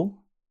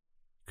useful,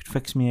 you could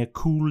fix me a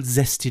cool,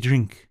 zesty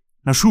drink.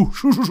 Now, shoo.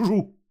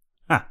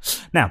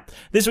 Now,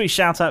 this week's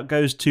shout-out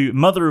goes to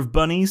Mother of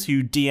Bunnies,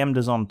 who DM'd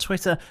us on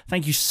Twitter.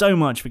 Thank you so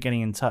much for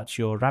getting in touch.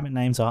 Your rabbit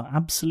names are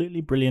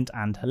absolutely brilliant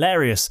and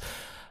hilarious.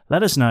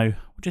 Let us know,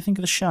 what do you think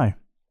of the show?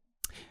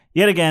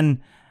 Yet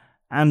again,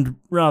 and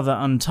rather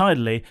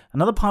untidily,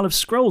 another pile of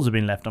scrolls have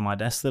been left on my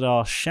desk that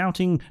are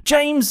shouting,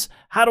 James,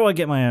 how do I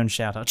get my own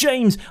shout-out?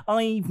 James,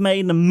 I've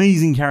made an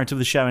amazing character of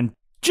the show, and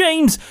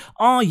James,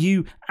 are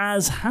you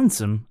as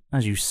handsome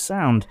as you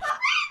sound?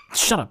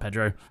 Shut up,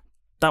 Pedro.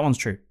 That one's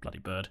true, bloody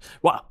bird.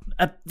 Well,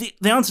 the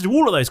answer to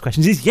all of those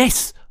questions is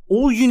yes.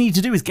 All you need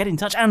to do is get in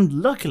touch, and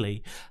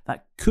luckily,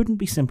 that couldn't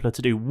be simpler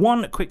to do.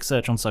 One quick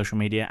search on social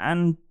media,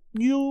 and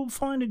you'll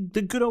find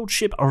the good old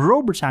ship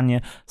Royal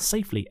Britannia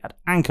safely at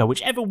anchor,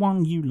 whichever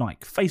one you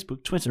like.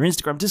 Facebook, Twitter,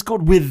 Instagram,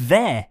 Discord, we're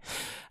there.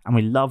 And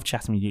we love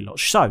chatting with you lot.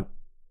 So,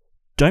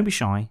 don't be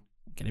shy,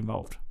 get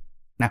involved.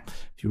 Now,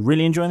 if you're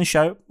really enjoying the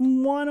show,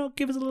 why not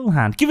give us a little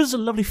hand? Give us a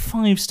lovely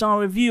 5-star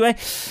review, eh?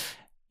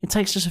 It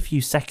takes just a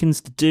few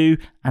seconds to do,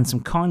 and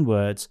some kind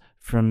words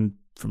from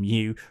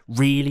you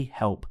really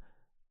help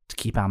to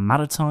keep our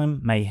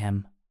maritime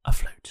mayhem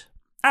afloat.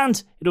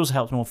 And it also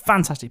helps more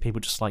fantastic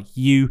people just like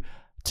you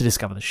to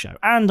discover the show.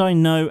 And I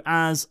know,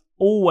 as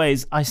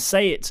always, I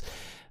say it,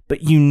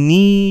 but you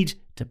need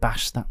to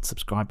bash that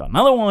subscribe button.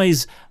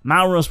 Otherwise,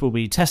 Malrus will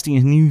be testing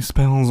his new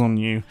spells on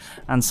you,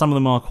 and some of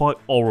them are quite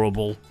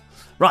horrible.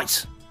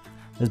 Right.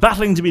 There's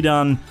battling to be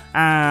done,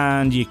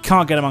 and you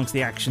can't get amongst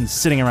the action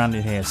sitting around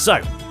in here.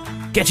 So,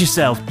 get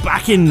yourself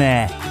back in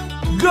there.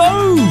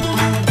 Go!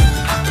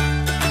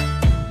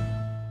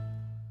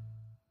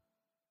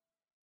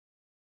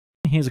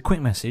 Here's a quick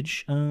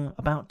message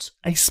about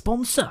a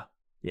sponsor.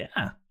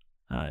 Yeah.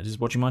 It is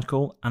what you might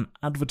call an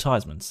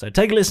advertisement. So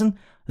take a listen.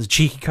 There's a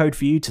cheeky code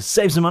for you to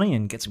save some money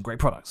and get some great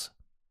products.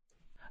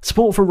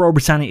 Support for Royal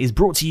Britannia is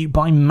brought to you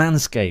by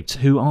Manscaped,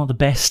 who are the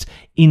best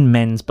in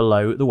men's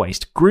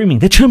below-the-waist grooming.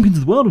 They're champions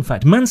of the world, in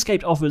fact.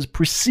 Manscaped offers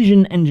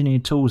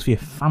precision-engineered tools for your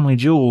family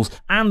jewels,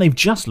 and they've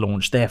just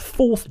launched their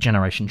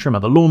 4th-generation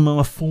trimmer, the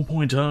Lawnmower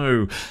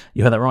 4.0.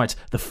 You heard that right,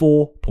 the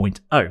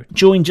 4.0.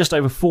 Join just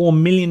over 4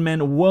 million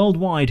men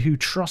worldwide who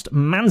trust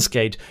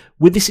Manscaped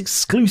with this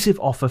exclusive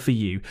offer for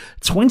you.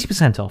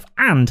 20% off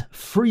and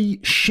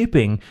free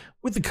shipping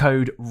with the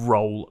code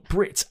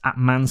ROLLBRIT at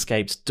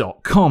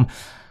manscaped.com.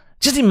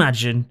 Just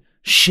imagine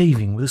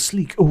shaving with a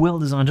sleek,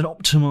 well-designed and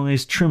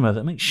optimised trimmer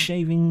that makes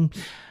shaving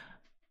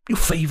your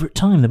favourite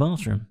time in the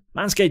bathroom.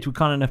 Manscaped were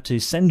kind enough to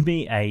send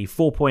me a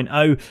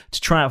 4.0 to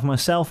try out for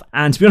myself,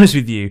 and to be honest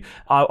with you,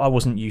 I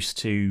wasn't used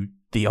to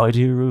the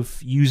idea of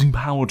using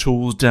power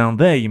tools down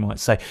there, you might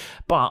say,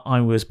 but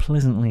I was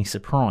pleasantly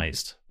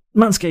surprised.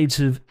 Manscaped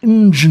have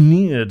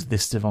engineered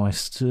this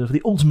device for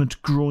the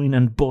ultimate groin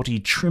and body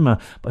trimmer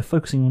by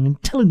focusing on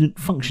intelligent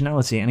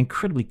functionality and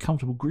incredibly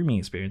comfortable grooming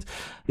experience.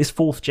 This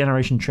 4th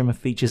generation trimmer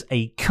features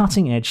a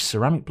cutting-edge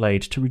ceramic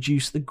blade to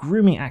reduce the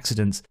grooming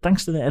accidents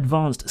thanks to their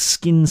advanced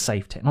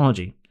skin-safe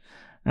technology.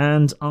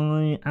 And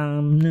I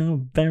am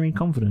now very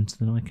confident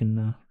that I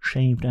can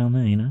shave down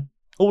there,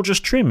 Or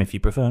just trim if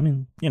you prefer. I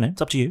mean,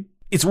 it's up to you.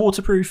 It's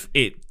waterproof,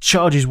 it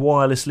charges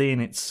wirelessly,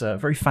 and it's a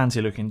very fancy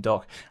looking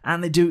dock.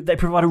 And they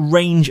provide a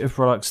range of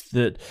products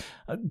that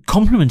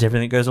complement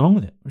everything that goes along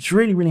with it. It's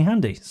really, really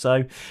handy.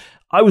 So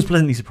I was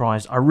pleasantly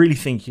surprised. I really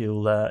think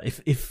you'll,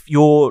 if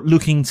you're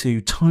looking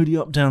to tidy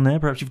up down there,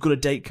 perhaps you've got a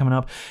date coming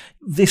up,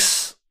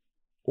 this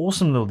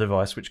awesome little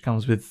device, which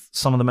comes with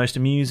some of the most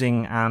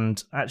amusing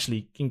and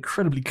actually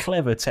incredibly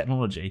clever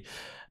technology,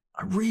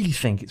 I really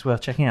think it's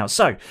worth checking out.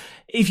 So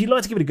if you'd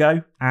like to give it a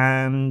go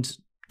and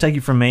take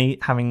it from me,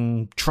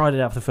 having tried it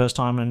out for the first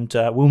time, and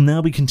we'll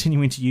now be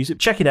continuing to use it.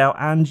 Check it out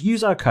and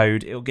use our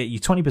code. It'll get you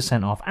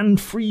 20% off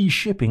and free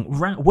shipping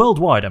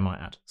worldwide, I might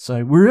add.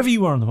 So wherever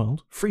you are in the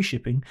world, free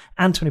shipping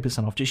and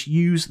 20% off. Just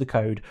use the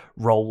code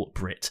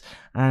ROLLBRIT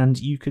and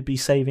you could be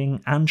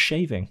saving and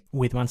shaving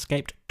with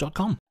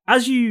manscaped.com.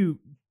 As you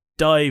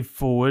dive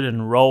forward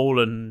and roll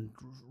and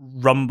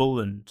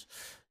rumble and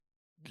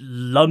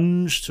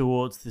lunge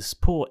towards this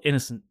poor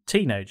innocent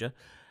teenager,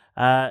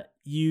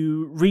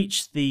 you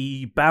reach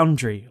the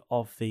boundary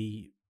of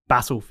the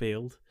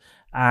battlefield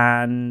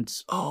and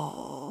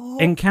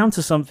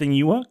encounter something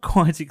you weren't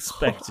quite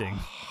expecting.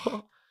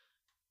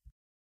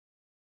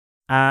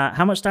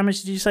 How much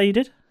damage did you say you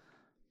did?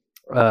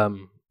 What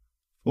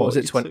was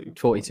it?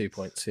 42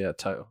 points, yeah,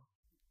 total.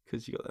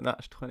 Because you got the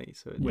nat 20,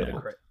 so With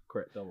a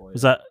crit, don't worry.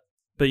 Was that?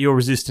 But you're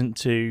resistant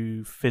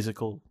to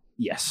physical.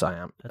 Yes, I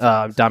am.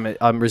 Damage.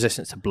 I'm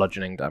resistant to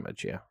bludgeoning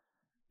damage. Yeah.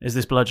 Is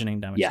this bludgeoning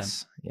damage?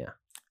 Yes. Then? Yeah.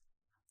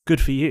 Good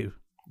for you.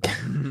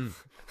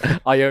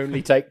 I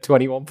only take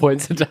 21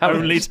 points of damage.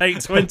 Only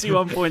take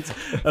 21 points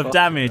of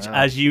damage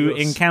as you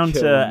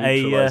encounter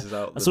a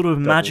sort of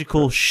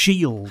magical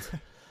shield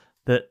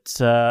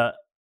that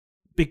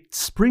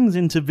springs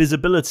into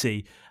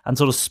visibility and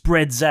sort of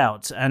spreads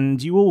out,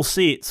 and you all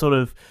see it sort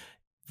of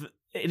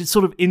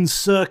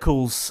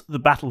encircles the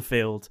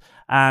battlefield,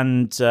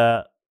 and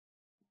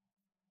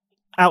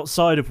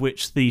outside of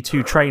which the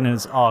two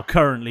trainers are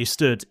currently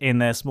stood in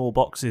their small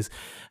boxes.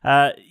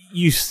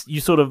 You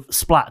sort of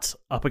splat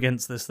up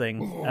against this thing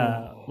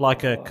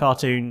like a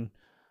cartoon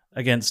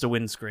against a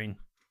windscreen.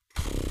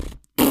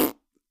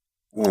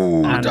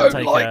 Ooh, I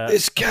don't like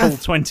this, Kath.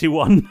 Full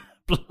 21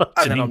 bludgeoning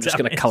And then I'm just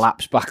going to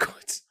collapse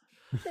backwards.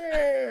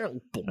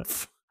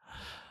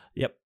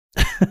 Yep.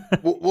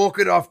 Walk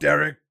it off,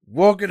 Derek.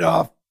 Walk it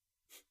off.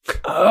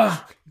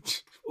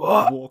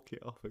 What? Walk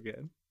it off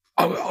again.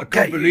 I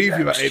can't believe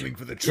you were aiming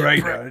for the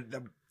trainer.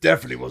 That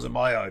definitely wasn't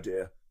my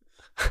idea.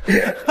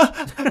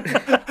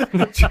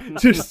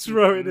 Just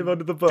throwing him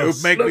under the bus.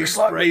 Don't make me Looks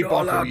like spray we're not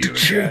bottle allowed you to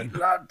cheat, again.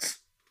 lads.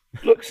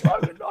 Looks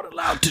like we're not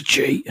allowed to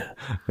cheat.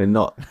 We're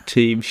not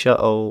Team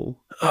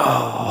Shuttle.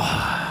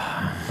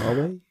 Oh. Are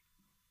we?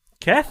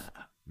 Keth,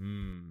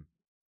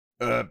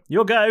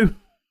 your go.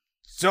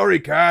 Sorry,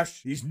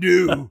 Cash. He's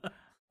new.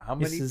 How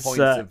many This is, points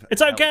of...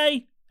 it's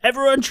okay.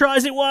 Everyone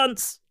tries it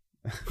once.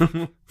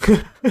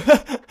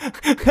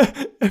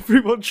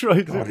 Everyone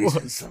tried God, it he's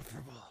once.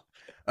 insufferable.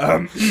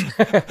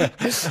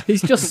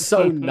 He's just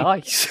so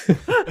nice.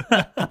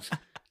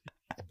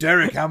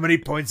 Derek, how many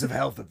points of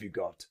health have you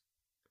got?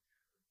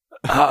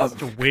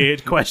 It's a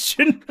weird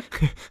question.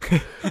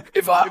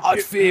 If I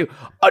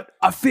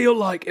feel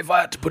like if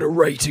I had to put a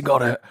rating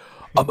on it,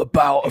 I'm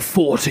about a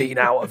 14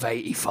 out of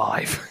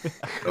 85.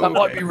 That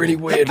might be really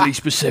weirdly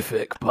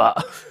specific,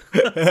 but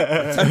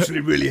It's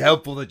actually really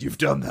helpful that you've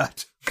done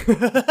that.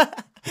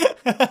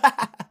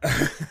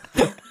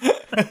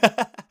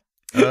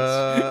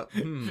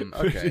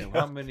 Okay,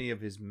 how many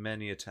of his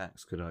many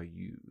attacks could I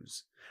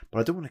use? But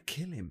I don't want to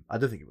kill him. I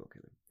don't think it will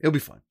kill him. It'll be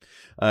fine.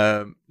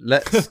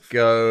 Let's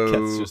go.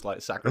 Keth's just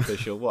like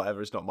sacrificial,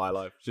 whatever. It's not my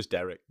life. Just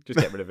Derek. Just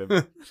get rid of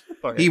him.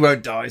 Fuck He it.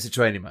 won't die. It's a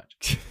training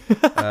match.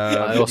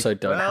 I also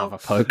don't have a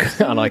poke,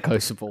 an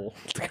Icosa ball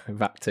to go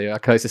back to.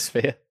 Icosa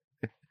sphere.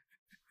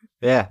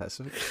 Yeah, that's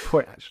a good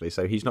point actually.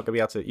 So he's not going to be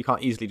able to. You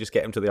can't easily just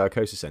get him to the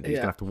Icosa Center. He's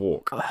Yeah. going to have to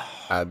walk,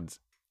 and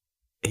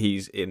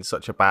he's in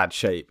such a bad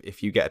shape.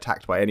 If you get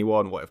attacked by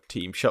anyone, what if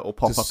Team Shuttle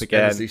pop up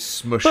again? Endlessly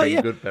smushing But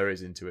yeah. good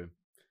berries into him.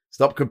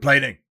 Stop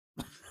complaining.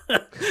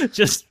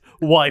 Just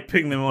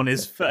wiping them on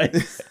his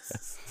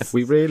face.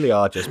 We really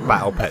are just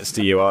battle pets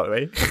to you, aren't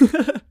we?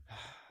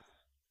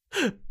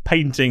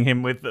 Painting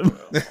him with them.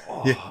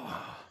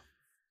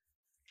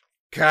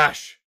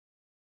 Cash.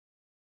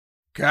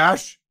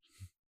 Cash?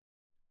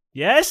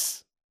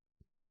 Yes?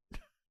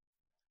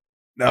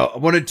 Now, I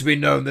want it to be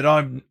known that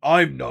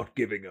I'm not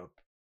giving up.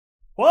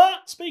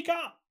 What? Speak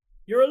up.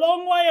 You're a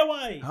long way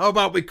away. How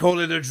about we call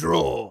it a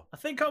draw? I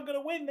think I'm going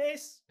to win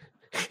this.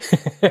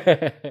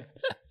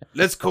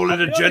 Let's call it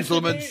I'll a be honest with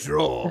gentleman's you.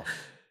 draw.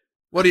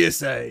 What do you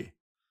say?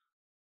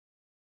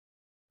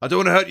 I don't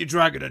want to hurt your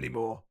dragon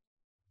anymore.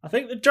 I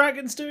think the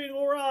dragon's doing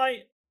all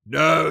right.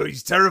 No,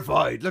 he's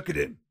terrified. Look at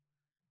him.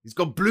 He's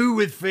gone blue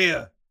with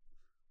fear.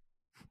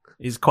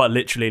 He's quite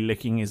literally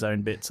licking his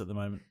own bits at the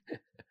moment.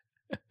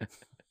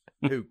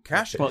 Who?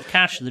 Cash? What,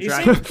 Cash the He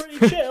dragon? seems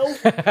pretty chill.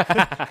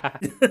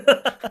 Cash,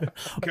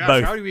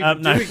 Both. how are you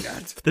even No, doing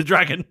that? the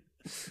dragon.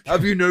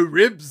 Have you no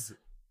ribs?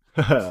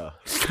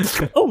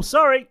 Oh,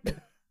 sorry.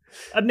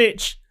 A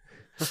niche.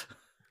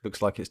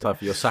 Looks like it's time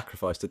for your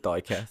sacrifice to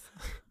die, Keth.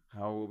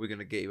 How are we going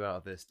to get you out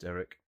of this,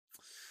 Derek?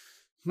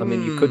 I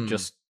mean, you could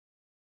just.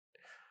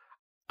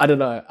 I don't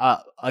know.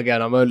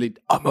 Again, I'm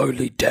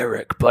only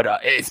Derek, but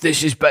if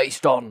this is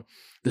based on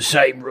the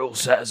same rule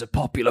set as a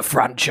popular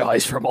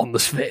franchise from On the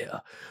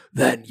Sphere,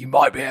 then you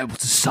might be able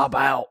to sub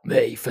out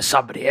me for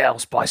somebody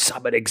else by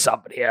summoning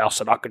somebody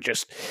else, and I could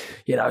just,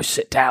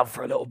 sit down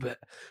for a little bit.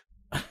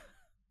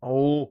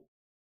 Oh,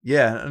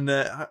 yeah. And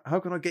how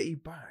can I get you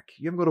back?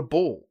 You haven't got a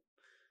ball.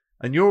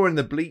 And you're in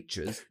the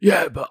bleachers.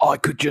 Yeah, but I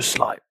could just,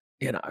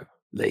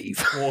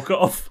 leave. Walk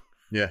off.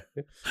 Yeah.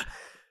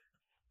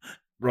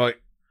 Right.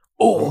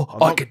 Or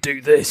I'm I not- could do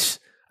this.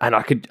 And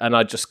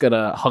I'm just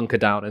gonna hunker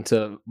down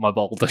into my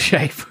boulder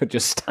shape and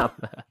just stand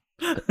there.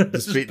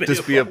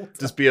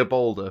 Just be a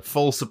boulder.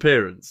 False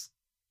appearance.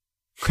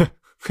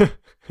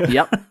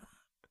 Yep.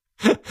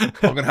 I'm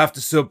gonna have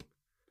to sub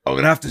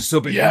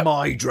in Yeah.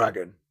 my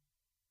dragon.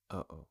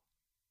 Uh-oh.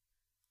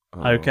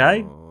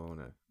 Okay. Oh,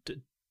 no.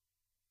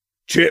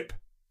 Chip.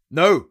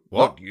 No.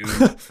 What? Not you.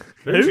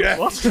 Who? Jeff.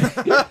 What?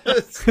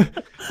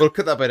 We'll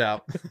cut that bit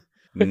out.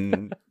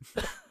 Mm.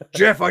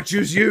 Jeff, I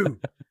choose you.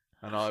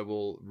 And I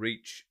will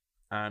reach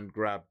and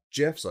grab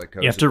Jeff's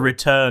icon. You have to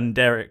return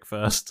Derek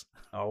first.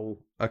 Oh,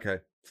 okay.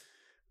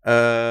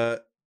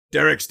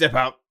 Derek, step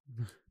out.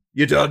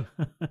 You're done.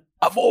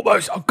 I've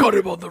got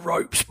him on the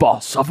ropes,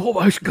 boss. I've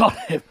almost got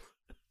him.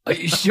 Are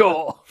you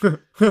sure?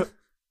 Derek,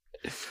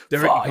 you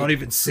Fine. can't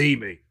even see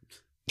me.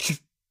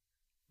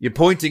 You're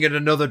pointing at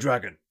another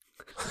dragon.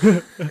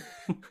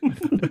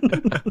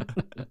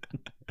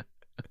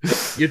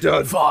 You're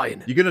done.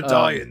 Fine. You're gonna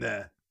die in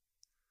there.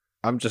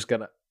 I'm just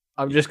gonna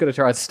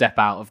try and step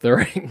out of the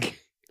ring.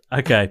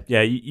 Okay,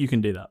 yeah, you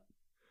can do that.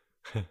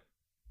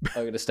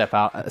 I'm gonna step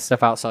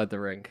outside the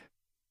ring.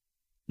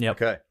 Yep.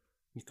 Okay.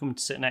 You come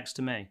to sit next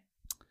to me.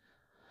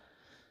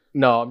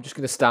 No, I'm just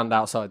gonna stand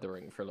outside the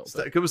ring for a little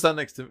bit. Come and stand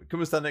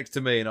next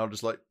to me, and I'll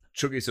just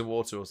chug you some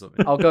water or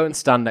something. I'll go and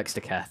stand next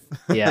to Keth.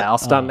 Yeah, I'll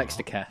stand next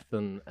to Keth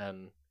and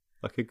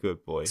Like a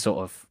good boy. sort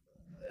of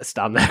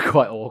stand there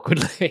quite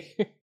awkwardly.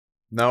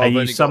 No, Are I've you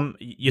only got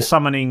you're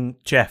summoning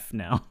Jeff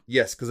now?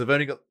 yes, because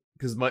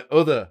my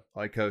other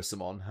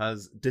Icosamon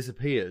has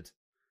disappeared.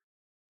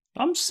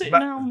 I'm sitting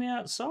out on the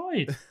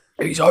outside.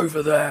 He's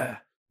over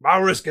there.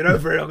 Maurus, get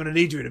over here. I'm gonna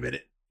need you in a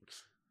minute.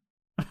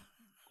 I'm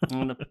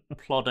gonna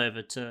plod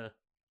over to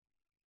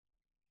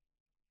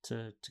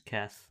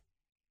Keth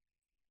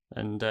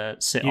and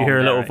sit. You on hear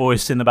a little Derek.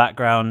 voice in the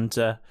background,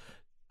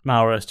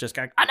 Maurus just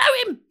going, I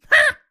know him!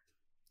 Ha!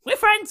 We're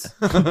friends!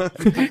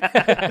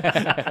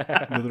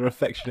 Another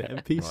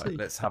affectionate NPC. Right,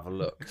 let's have a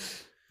look.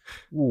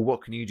 Ooh,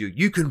 what can you do?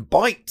 You can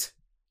bite.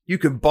 You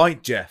can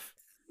bite, Jeff.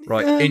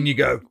 Right, in you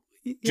go.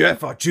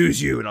 Jeff, I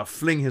choose you. And I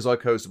fling his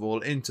Icosa ball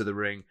into the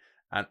ring,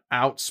 and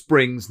out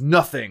springs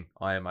nothing,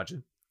 I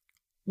imagine.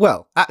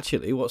 Well,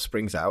 actually, what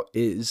springs out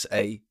is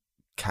a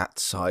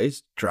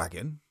cat-sized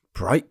dragon,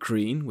 bright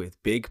green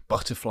with big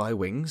butterfly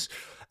wings,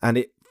 and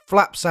it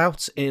flaps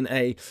out in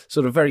a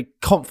sort of very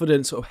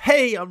confident sort of,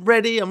 hey, I'm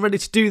ready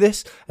to do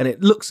this, and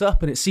it looks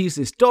up and it sees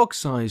this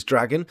dog-sized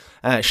dragon,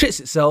 shits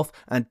itself,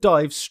 and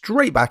dives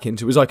straight back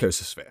into his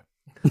icososphere.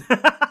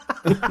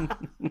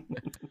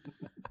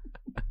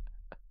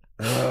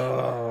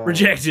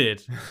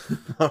 Rejected.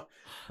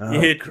 Oh, You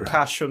hear crap.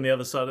 Cash from the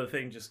other side of the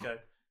thing just go, do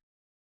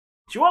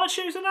you want to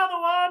choose another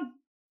one?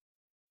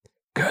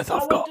 Girth,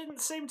 That one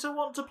didn't seem to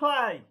want to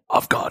play.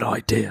 I've got an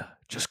idea.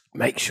 Just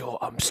make sure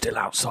I'm still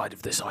outside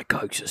of this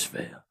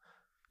icososphere.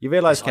 You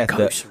realise, It's Keth, like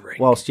that Ghost Ring.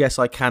 whilst, yes,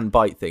 I can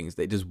bite things,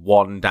 that it does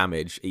 1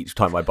 damage each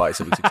time I bite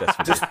something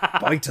successfully. Just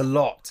bite a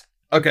lot.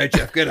 Okay,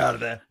 Jeff, get out of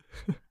there.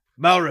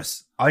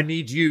 Maurus, I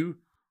need you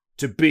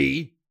to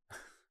be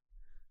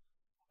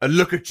a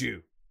look at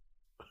you.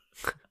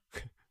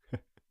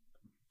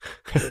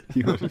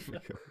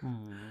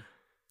 Hmm.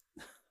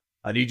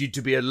 I need you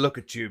to be a look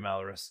at you,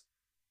 Maurus.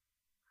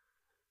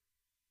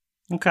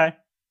 Okay.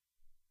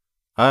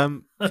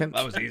 Can,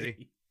 That was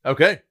easy.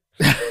 Okay.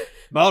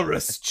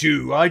 Maurus,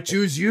 I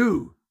choose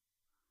you.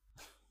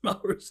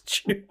 Maurus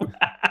chew.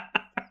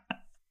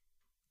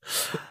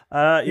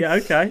 Yeah,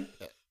 okay.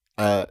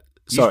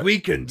 He's sorry,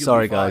 weakened. You'll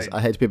sorry be guys. fine.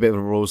 I hate to be a bit of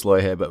a rules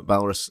lawyer here, but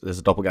Malrus, there's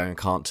a doppelganger,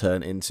 can't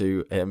turn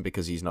into him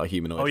because he's not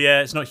humanoid. Oh,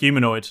 yeah, it's not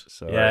humanoid.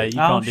 Sorry. Yeah, you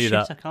oh, can't do shit,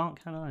 that. I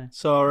can't, can I?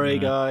 Sorry,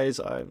 No. guys.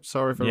 I'm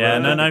sorry for Yeah,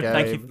 ruining no, the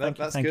thank game. you.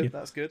 That's thank good. you.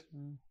 That's good.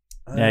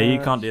 Yeah, you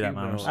can't do that,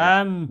 humanoid.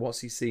 Maurus. What's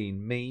he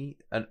seen? Me,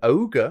 an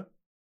ogre.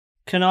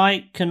 Can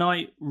I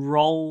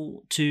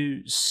roll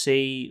to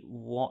see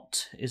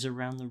what is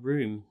around the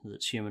room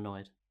that's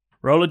humanoid?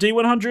 Roll a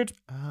D100.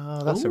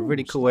 That's a Ooh,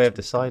 really cool so way of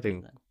that's what we can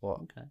do deciding then. what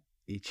Okay.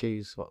 you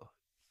choose. What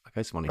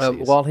Icosmon he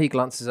sees. While he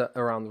glances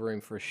around the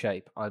room for a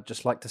shape, I'd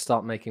just like to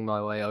start making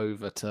my way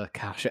over to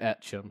Cash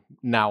Etcham,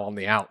 now on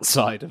the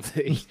outside of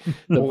the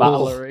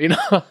battle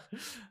arena.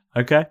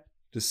 Okay.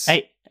 Just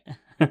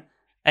 81.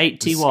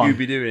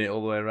 Scooby doing it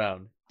all the way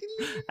around.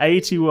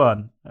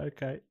 81.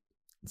 Okay.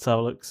 Let's have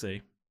a look,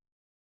 see.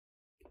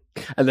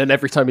 And then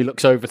every time he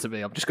looks over to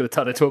me, I'm just going to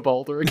turn into a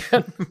boulder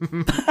again.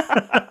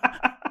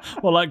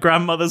 Well, like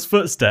grandmother's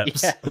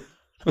footsteps.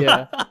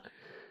 Yeah.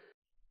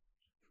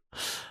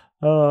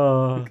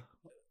 Oh,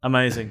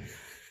 amazing.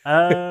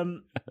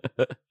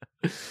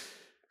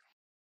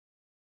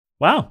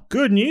 Wow,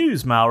 good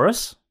news,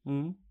 Maurus.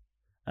 Mm.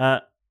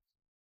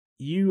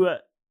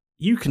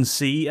 You can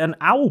see an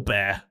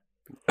owlbear.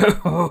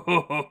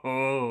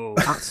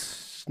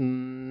 That's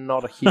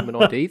not a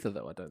humanoid either,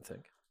 though, I don't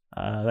think.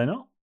 They're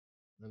not.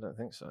 I don't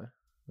think so.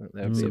 I think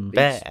they'd be a beast,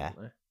 bear.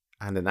 wouldn't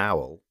And an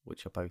owl,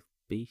 which are both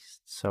beasts,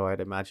 so I'd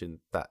imagine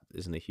that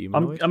isn't a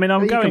humanoid. I'm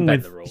Well, you going can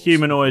bend with the rules,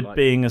 humanoid like-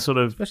 being a sort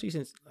of Especially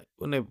since, like,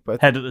 well, no,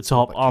 both head at the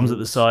top, like arms at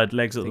the tools, side,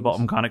 legs at the things.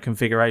 bottom kind of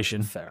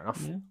configuration. they? Fair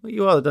enough. Well,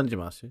 you are the dungeon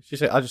master.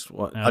 Just say, I just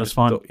want. I Let's just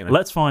find. thought, you know,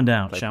 Let's find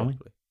out, play shall we?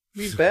 properly.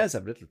 These bears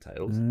have little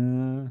tails.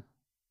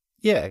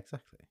 Yeah,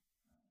 exactly.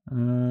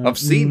 I've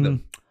seen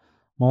them.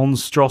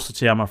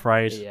 Monstrosity, I'm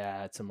afraid.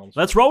 Yeah, it's a monster.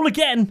 Let's roll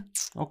again.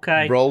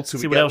 Okay. Roll till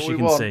See we what get else what you we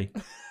can want.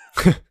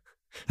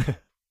 see.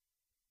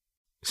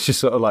 It's just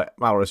sort of like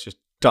Maurus just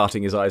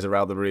darting his eyes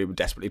around the room,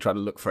 desperately trying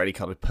to look for any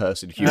kind of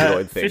person,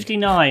 humanoid thing.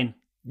 59.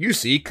 You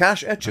see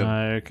Cash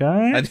Etcham.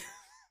 Okay. And-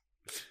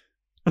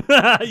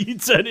 You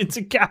turn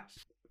into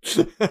Cash.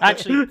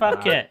 Actually,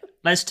 fuck it.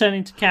 Let's turn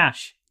into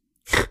Cash.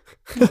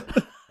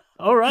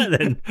 All right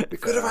then. We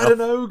could have had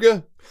an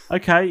ogre.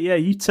 Okay, yeah,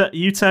 you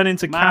turn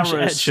into Cash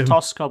Maurus, Etcham.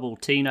 Toscobble,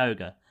 Teen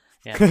Ogre.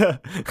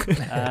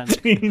 Yeah.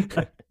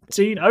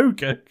 Teen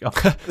ogre.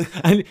 God.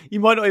 And you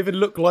might not even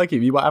look like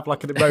him. You might have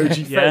like an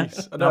emoji Yeah,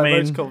 face. I An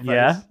mean, emoticon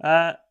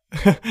yeah.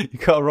 face. You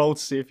got to roll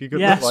to see if you could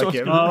Yeah, look like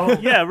him. Oh,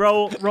 yeah.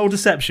 Roll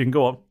deception.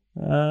 Go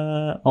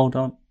on. Hold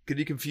on. Could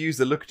you confuse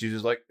the look at you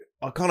just like,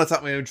 I can't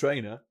attack my own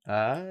trainer?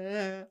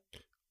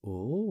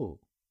 Ooh,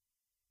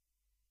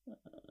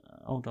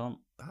 Hold on.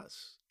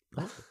 that's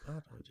not a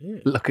bad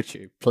idea. Look at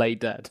you, play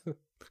dead.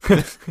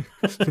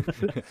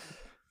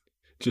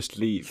 Just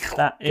leave.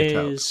 That Get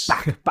out. is.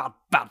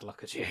 Bad luck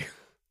at you.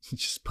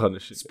 Just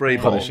punishing, Spray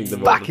punishing balls. them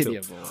all Back in until-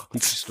 your ball.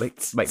 Just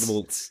like make them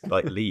all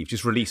like leave.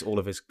 Just release all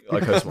of his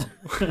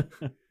Icosmon.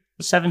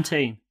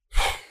 17.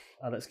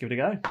 Let's give it a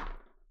go.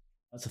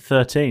 That's a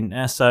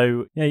 13.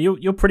 So yeah,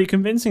 you're pretty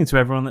convincing to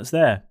everyone that's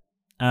there.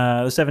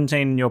 The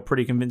 17, you're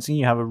pretty convincing.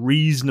 You have a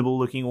reasonable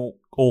looking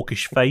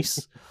orcish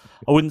face.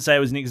 I wouldn't say it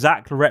was an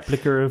exact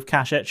replica of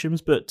Cash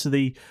Etcham's, but to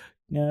the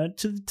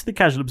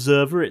casual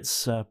observer,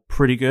 it's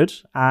pretty good.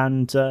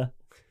 And yeah.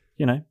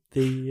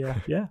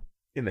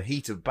 In the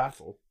heat of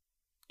battle.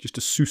 Just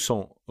a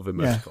soupçon of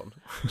emoticon.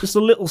 Just a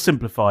little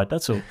simplified,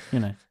 that's all,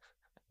 I'm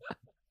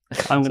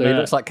So gonna. he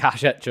looks like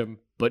Cash Etcham,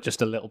 but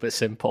just a little bit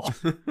simple.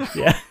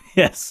 Yeah,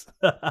 yes.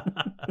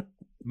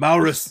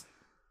 Maurus,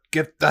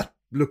 get that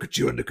look at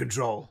you under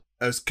control.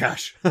 As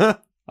Cash. I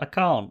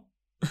can't.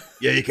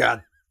 Yeah, you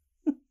can.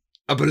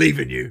 I believe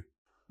in you.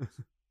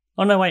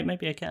 Oh no, wait.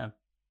 Maybe I can.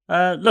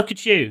 Look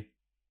at you.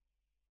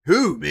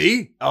 Who,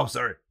 me? Oh,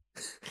 sorry.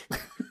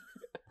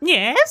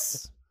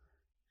 Yes.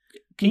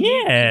 Can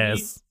you-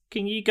 Yes.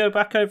 Can you go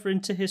back over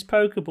into his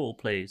Pokeball,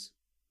 please?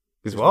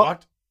 Is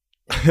what?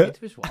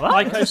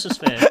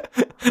 Icososphere.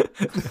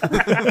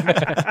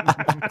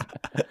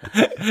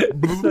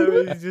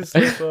 So he just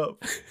slip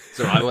up.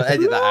 So I will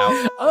edit that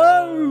out.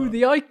 Oh,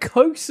 the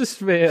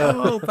Icososphere.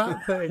 Oh,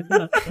 that thing.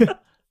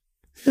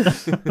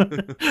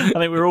 I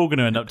think we're all going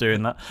to end up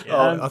doing that.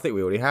 I think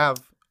we already have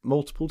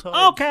multiple times.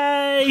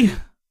 Okay.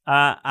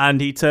 And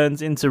he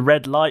turns into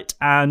red light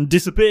and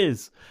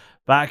disappears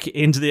back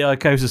into the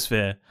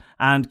Icososphere.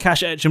 And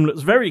Cash Etcham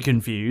looks very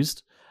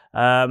confused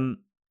and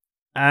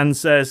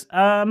says,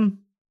 I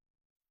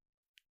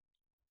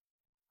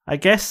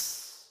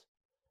guess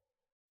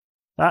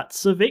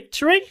that's a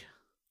victory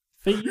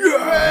for you.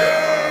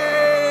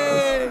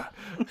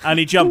 And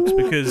he jumps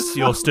because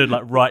you're stood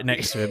like right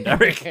next to him,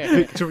 Derek.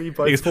 Victory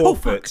by He goes, "Oh,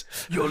 forfeit.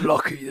 You're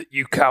lucky that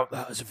you count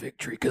that as a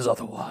victory, because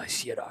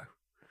otherwise,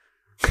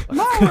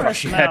 Maurus.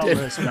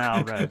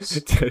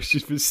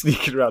 She's been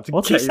sneaking around to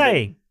What's he cave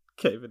saying?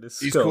 Cave in his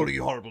He's skull. calling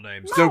you horrible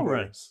names. Don't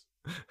worry.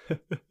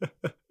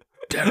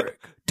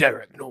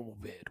 Derek, normal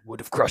beard would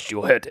have crushed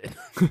your head in.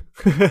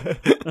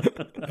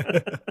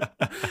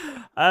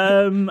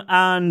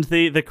 And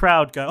the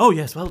crowd go, oh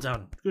yes, well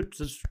done. Good.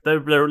 They're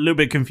a little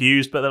bit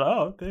confused, but they're like,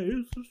 oh, okay,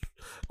 this is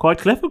quite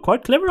clever.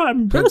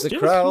 I'm Could impressed. the yes."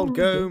 crowd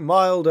go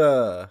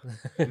milder?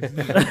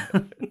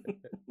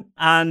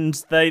 And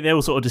they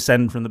all sort of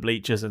descend from the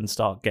bleachers and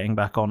start getting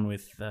back on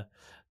with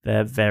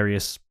their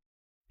various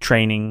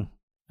training.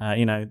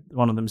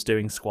 One of them's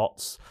doing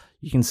squats.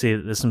 You can see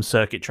that there's some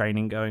circuit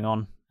training going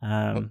on.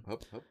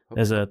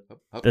 There's an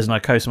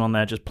Icosmon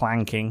there just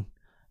planking.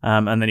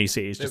 And then you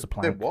see it's just a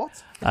plank.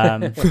 What?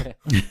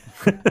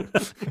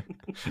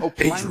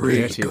 He's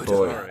really Dirty good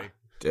boy. at that.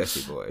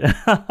 Dirty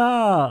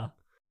boy.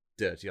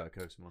 dirty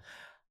Icosmon.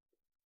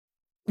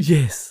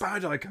 Yes.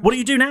 Bad Icosmon. What do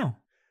you do now?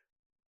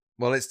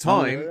 Well, it's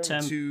I'm time gonna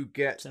turn- to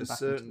get turn a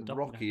back into certain the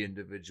rocky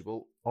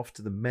individual off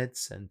to the med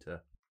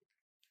center.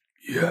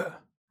 Yeah.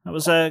 That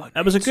was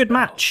a good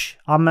match.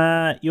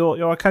 Your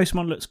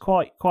Icosmon looks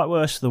quite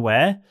worse for the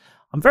wear.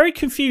 I'm very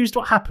confused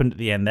what happened at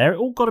the end there. It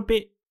all got a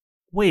bit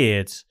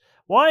weird.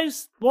 Why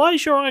does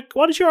your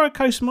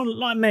Icosmon look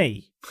like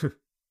me?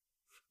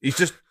 He's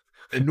just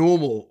a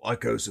normal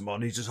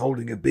Icosmon. He's just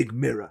holding a big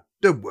mirror.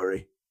 Don't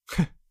worry.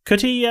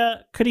 Could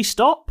he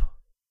stop?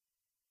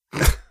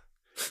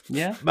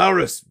 Yeah.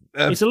 Maurus,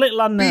 It's a little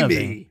be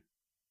unnerving. me.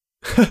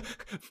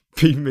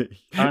 Be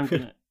me. I'm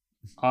gonna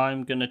I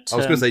was turn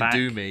going to say back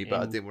do me, but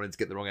I in- didn't want him to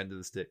get the wrong end of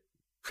the stick.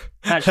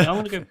 Actually, I'm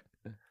gonna go.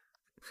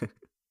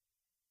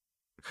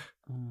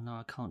 No,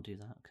 I can't do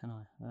that, can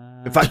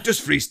I? In fact,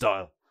 just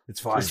freestyle. It's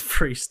fine. It's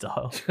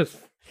freestyle.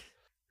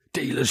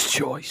 Dealer's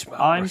choice, man.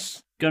 I'm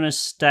gonna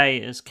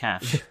stay as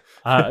Cash.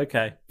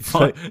 Okay.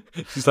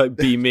 He's like,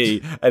 be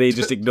me, and he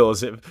just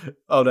ignores it.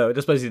 Oh no, I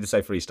just supposed to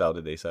say freestyle,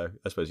 did he? So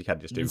I suppose you can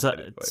just do. Is that-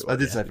 I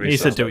did say freestyle. He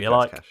said do what you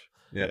like. Cash.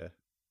 Yeah.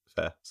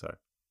 Fair. Sorry.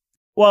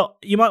 Well,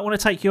 you might want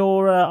to take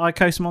your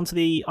Icosmon to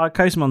the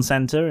Icosmon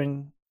Center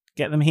and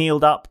get them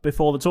healed up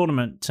before the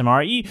tournament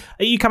tomorrow.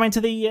 Are you coming to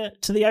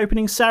the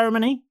opening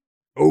ceremony?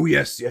 Oh,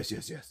 yes.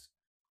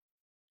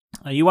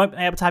 You won't be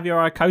able to have your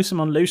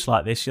Icosmon loose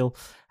like this. You'll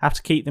have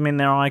to keep them in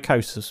their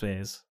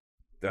Icosospheres.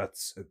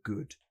 That's a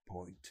good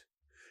point.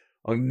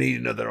 I need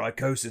another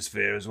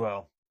Icososphere as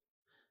well.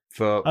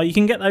 For Oh, you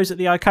can get those at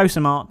the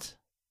Icosomart.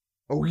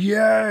 Oh,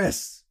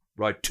 yes!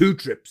 Right, 2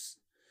 trips.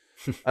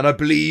 And I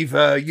believe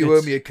you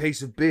owe me a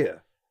case of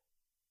beer.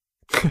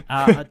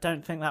 I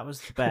don't think that was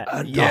the bet.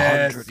 And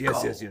Yes. 100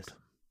 gold.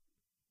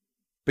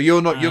 But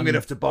you're not young Um,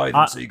 enough to buy them,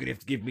 I- so you're going to have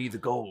to give me the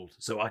gold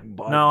so I can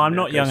buy them. No, I'm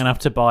not young enough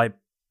to buy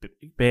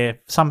beer.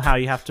 Somehow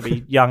you have to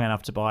be young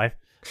enough to buy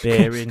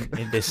beer in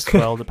this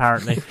world,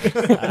 apparently.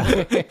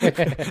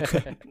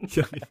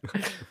 You're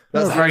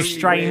a very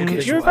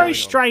strange. You're a very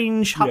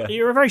strange. Yeah.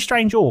 You're a very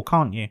strange orc,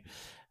 aren't you?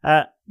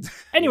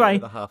 Anyway,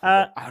 the half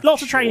of it.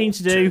 lots of training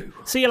to do. too.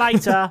 See you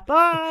later.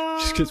 Bye.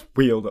 Just gets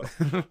wheeled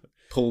off,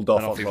 pulled off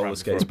And off on he roller runs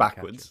skates from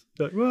backwards.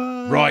 Like,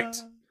 "Wah." Right.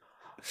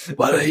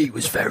 Well, he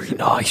was very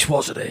nice,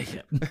 wasn't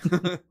he?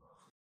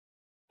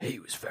 He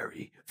was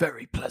very,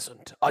 very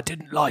pleasant. I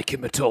didn't like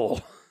him at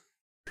all.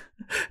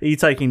 Are you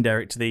taking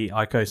Derek to the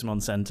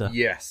Icosmon Center?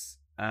 Yes.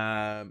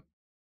 I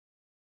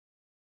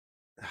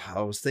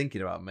was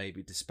thinking about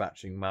maybe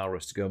dispatching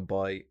Maurus to go and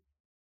buy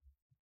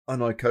an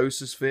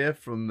Icososphere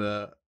from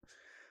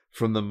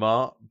the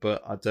mart,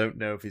 but I don't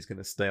know if he's going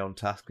to stay on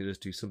task and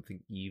just do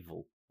something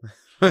evil.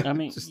 I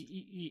mean, Just-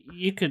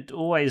 you could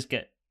always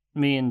get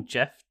me and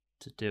Jeff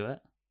to do it.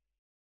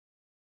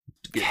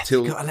 get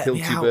you gotta let kill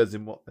me 2 out. birds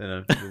in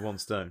with one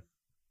stone.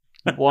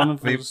 One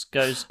of Me- us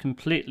goes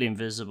completely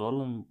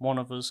invisible, and one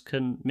of us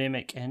can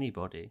mimic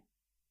anybody.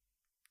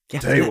 You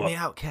have Tell to you let what, me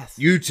out, Keth.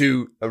 You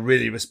 2 are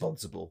really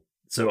responsible,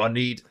 so I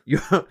need you.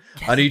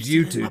 I need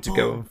you 2 to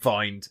go and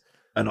find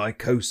an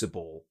Icosa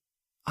ball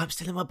I'm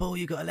still in my ball.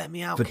 You got to let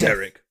me out, for Keth.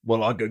 Derek.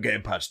 Well, I'll go get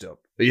him patched up.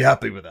 Are you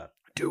happy with that?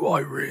 Do I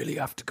really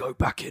have to go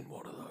back in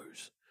one of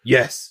those?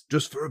 Yes,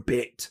 just for a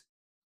bit.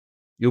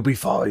 You'll be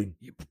fine.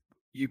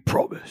 You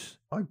promise?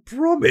 I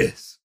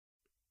promise.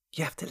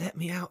 You have to let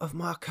me out of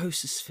my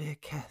Icososphere,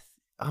 Keth.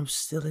 I'm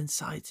still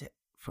inside it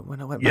from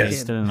when I went Yes. back in.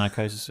 Still in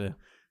Icososphere.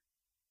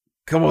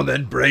 Come on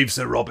then, brave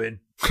Sir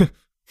Robin.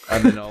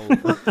 And then I'll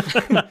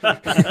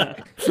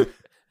It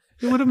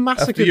would have after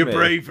massacred your me.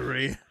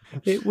 bravery,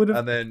 It would have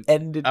and then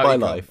ended out my you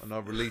come, life. and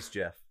I'll release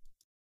Jeff.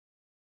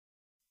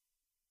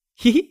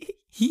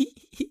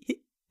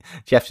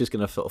 Jeff's just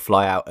going to sort of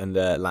fly out and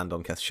land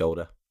on Keth's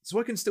shoulder. So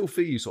I can still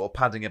feel you sort of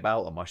padding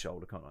about on my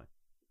shoulder, can't I?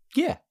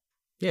 Yeah.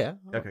 Yeah.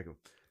 Okay, cool.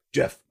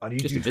 Jeff, I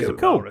need Just you to go to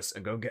invisible. Maurus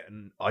and go and get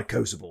an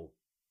Icosa ball.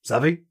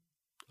 Savvy?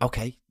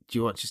 Okay. Do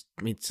you want just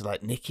me to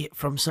like nick it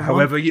from someone?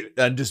 However,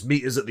 and just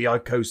meet us at the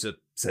Icosa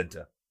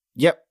Centre.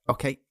 Yep.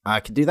 Okay. I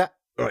can do that.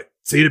 All right,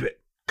 see you in a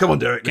bit. Come on,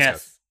 Derek,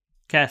 let's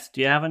Keth,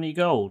 do you have any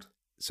gold?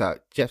 So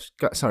Jeff's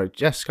going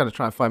to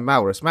try and find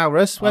Maurus.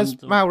 Maurus, where's I'm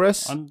the-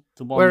 Maurus? I'm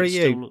the one Where that are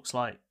still you? looks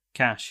like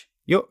Cash.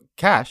 You're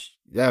Cash.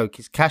 No,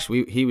 because Cash.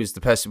 He was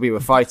the person we were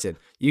fighting.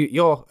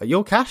 You're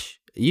Cash.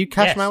 Are you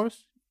Cash Yes.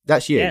 Maurus?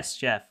 That's you. Yes,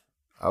 Jeff.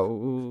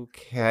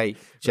 Okay.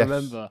 Jeff.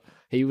 Remember,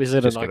 he was in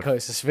an Just gonna-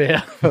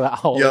 Icososphere for that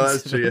whole go. Yeah,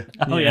 that's true.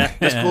 Oh yeah.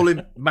 Let's call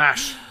him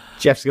Mash.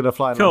 Jeff's going to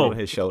fly Cool. on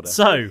his shoulder.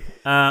 So,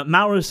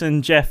 Maurus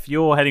and Jeff,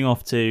 you're heading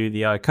off to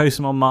the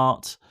Icosmon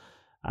Mart.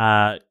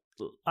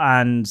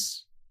 And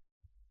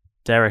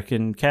Derek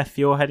and Keth,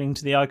 you're heading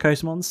to the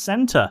Icosmon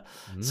Center.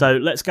 So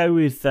let's go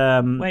with...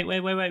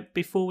 Wait.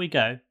 Before we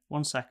go,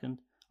 1 second.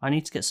 I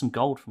need to get some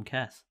gold from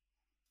Keth.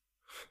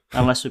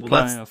 Unless we're Well,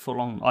 planning that's- a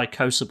full-on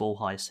Icosable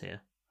heist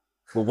here.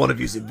 Well, one of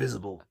you's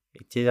invisible.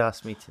 He did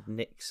ask me to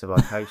nick some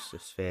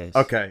Icosospheres.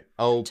 Okay,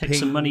 I'll Take ping...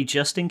 some money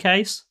just in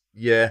case.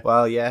 Yeah.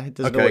 Well, yeah, it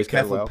doesn't Okay, always go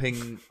careful well.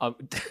 ping...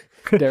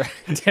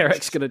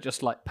 Derek's gonna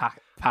just like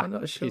pack I'm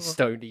not sure. his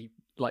stony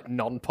like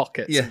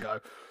non-pockets Yeah. and go.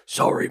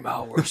 Sorry,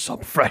 Maurus, I'm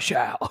fresh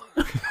out.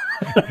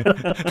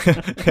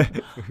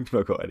 We've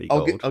not got any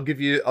gold. I'll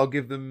give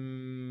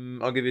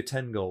you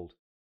 10 gold.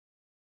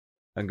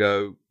 And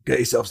go, get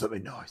yourself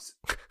something nice.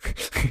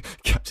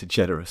 Captain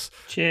Generous.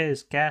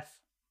 Cheers, Kath.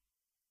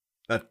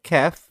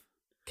 Kev,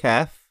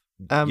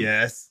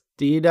 Yes,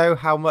 do you know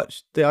how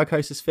much the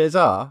Icosa spheres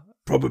are?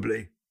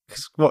 probably.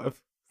 'Cause what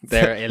if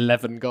They're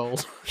 11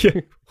 gold.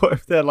 what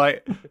if they're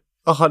like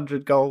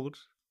 100 gold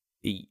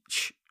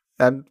each?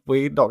 And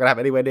we're not going to have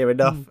anywhere near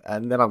enough,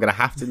 and then I'm going to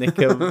have to nick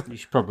them. You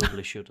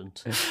probably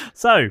shouldn't.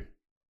 So,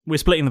 we're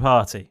splitting the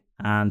party,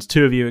 and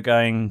 2 of you are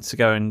going to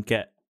go and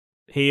get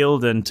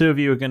healed, and 2 of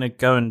you are going to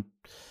go and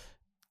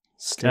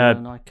Still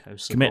an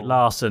Icosa commit ball.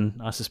 larcen,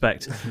 I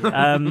suspect.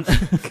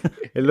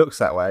 It looks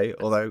that way,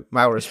 although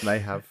Maurus may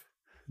have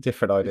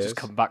different We ideas. just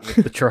come back with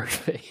the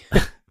trophy.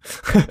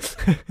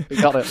 We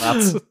got it,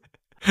 lads.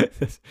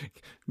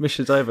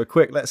 Mission's over.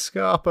 Quick, let's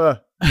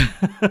scarper.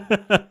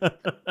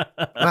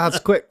 Lads,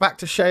 quick, back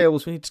to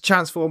Shales. We need to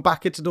transform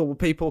back into normal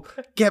people.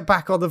 Get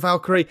back on the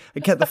Valkyrie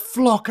and get the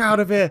flock out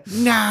of here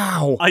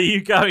now. Are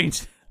you going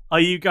to the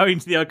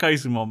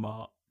Icosamon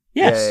Mart?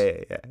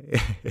 Yes.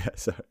 Yeah.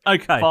 Sorry.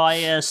 Okay.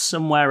 Buy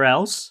somewhere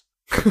else.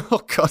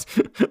 Oh God.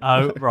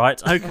 Oh,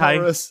 right. Okay.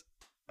 Maurus.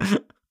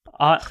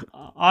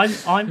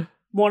 I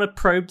want to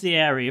probe the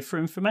area for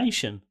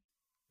information.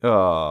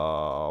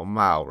 Oh,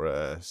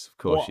 Maurus. Of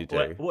course you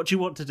do. What do you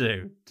want to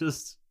do?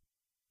 Just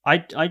I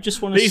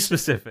just want be to.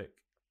 specific.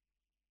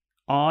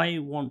 I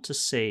want to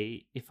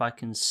see if I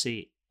can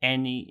see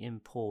any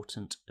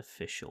important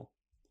official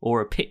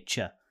or a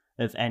picture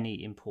of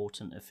any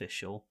important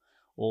official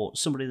or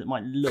somebody that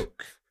might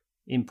look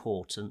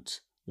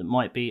important that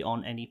might be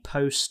on any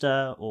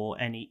poster or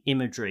any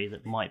imagery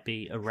that might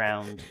be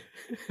around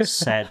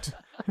said.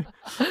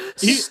 Are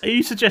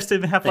you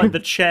suggesting they have like the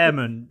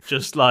chairman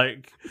just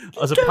like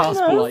as a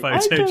passport I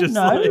photo? don't Just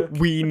know. like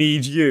We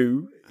need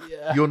you.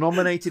 Your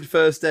nominated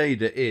first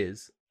aider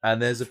is,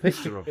 and there's a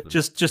picture of them.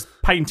 just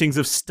paintings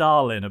of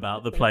Stalin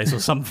about the place or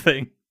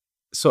something.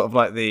 Sort of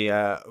like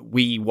the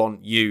 "We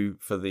want you"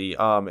 for the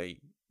army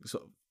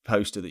sort of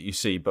poster that you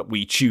see, but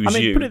we choose I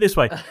mean, you. put it this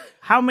way: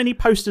 how many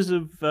posters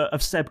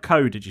of Seb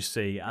Coe did you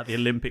see at the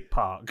Olympic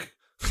Park?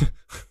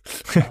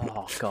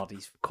 Oh, God,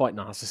 he's quite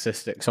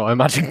narcissistic, so I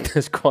imagine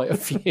there's quite a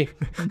few.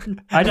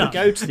 I didn't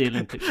go to the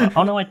Olympic Park.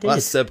 Oh no, I did.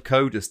 That Seb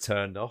Code has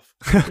turned off.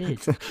 I did.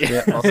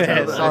 Yeah,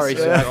 sorry,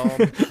 sir.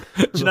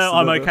 Do you know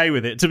I'm okay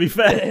with it? To be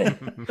fair,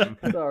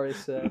 Sorry,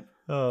 sir.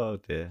 Oh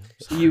dear.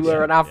 You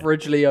were an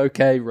averagely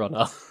okay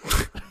runner.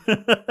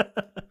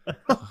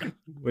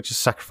 We're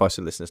just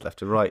sacrificing listeners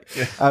left and right.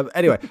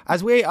 Anyway,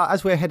 as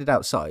we're headed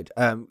outside,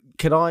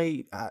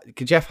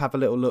 could Jeff have a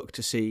little look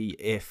to see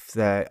if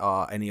there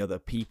are any other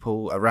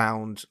people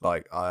around,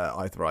 like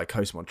either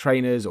Icosamon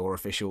trainers or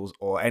officials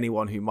or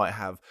anyone who might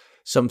have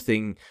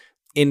something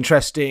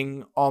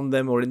interesting on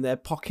them or in their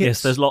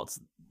pockets? yes.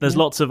 There's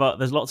lots of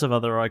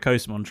other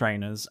Icosamon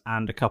trainers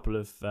and a couple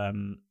of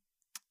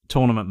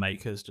tournament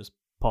makers just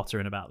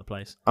pottering about the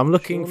place. I'm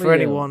looking for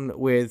Surely, anyone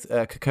with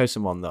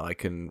Kokosamon that I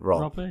can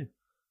rob. Rob who?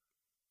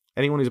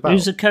 Anyone who's about.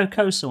 Who's a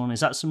Cocosa one? Is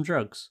that some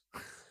drugs?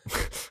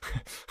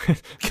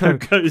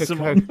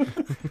 Kokosamon.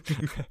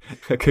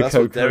 That's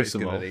what Derek's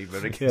going to Kokosamon. need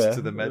when it gets Yeah.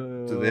 to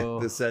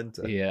the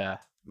centre. Yeah.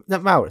 No,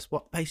 Maurus,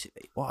 what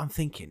I'm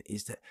thinking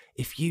is that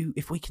if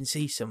we can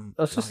see some,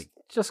 That's like,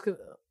 just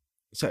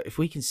so if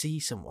we can see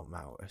someone,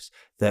 Maurus,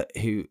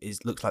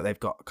 looks like they've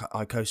got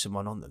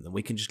Icosamon on them, then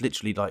we can just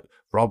literally like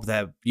rob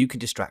their. You can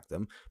distract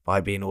them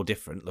by being all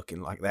different, looking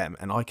like them,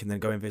 and I can then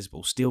go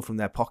invisible, steal from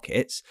their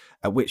pockets.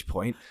 At which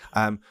point,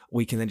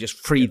 we can then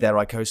just free their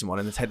Icosamon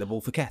and then take the ball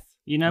for Keth.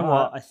 You know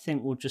what? I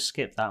think we'll just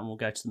skip that and we'll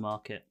go to the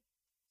market.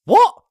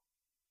 What?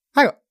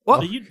 Hang on.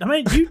 What? You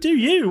do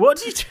you. What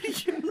do you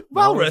do?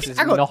 Maurus, is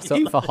hang on. not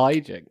up for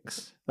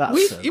hijinks.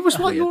 It was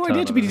not your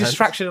idea to be a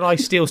distraction, and I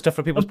steal stuff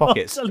from people's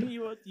pockets. I'm telling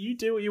you what, you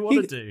do what you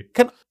want to do.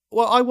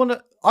 I want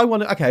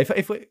to. Okay,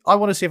 I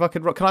want to see if I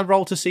can. Can I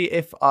roll to see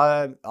if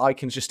I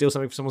can just steal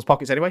something from someone's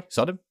pockets anyway?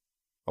 Sodom.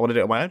 I want to do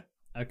it on my own.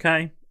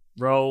 Okay.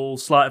 Roll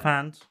sleight of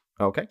hand.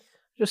 Okay.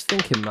 Just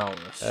thinking,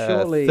 Maurus.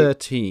 Surely,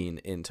 13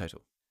 in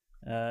total.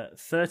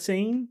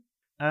 13.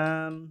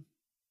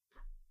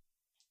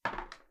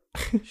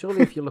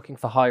 surely, if you're looking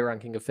for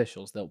high-ranking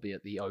officials, they'll be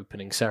at the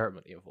opening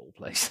ceremony of all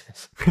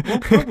places. Well,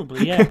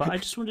 probably, yeah, but I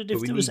just wondered But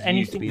if we there was need you to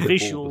anything be the ball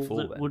visual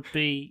before that then. would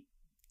be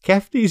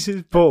Kef needs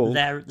his ball.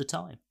 there at the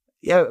time.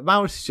 Yeah,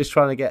 Maurus is just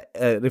trying to get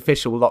an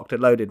official locked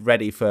and loaded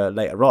ready for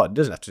later on.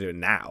 Doesn't have to do it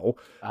now,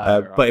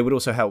 Right. but it would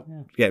also help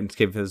get him to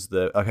give us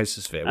the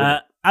Icosasphere. wouldn't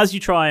it? As you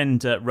try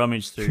and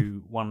rummage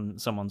through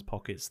someone's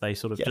pockets, they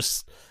sort of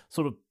just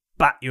sort of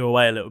bat you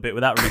away a little bit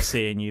without really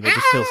seeing you. They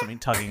just feel something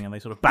tugging and they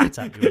sort of bat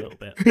at you a little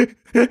bit.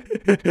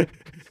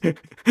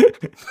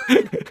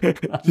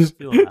 I just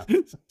feel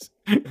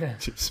that.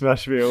 Just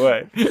smash me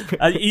away.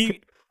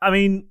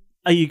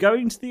 Are you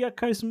going to the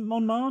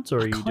Kosamon Mart or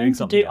are you doing Kind of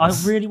something do. I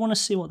else? really want to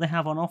see what they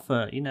have on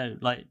offer. You know,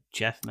 like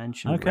Jeff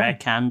mentioned, Okay. rare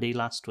candy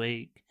last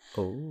week.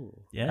 Oh,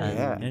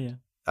 Yeah.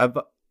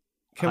 but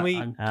can we?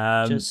 I want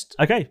to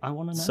know. Okay. I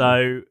want to know.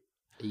 So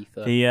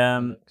Ether.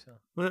 the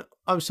Well,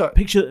 I'm sorry.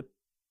 Picture.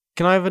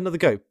 Can I have another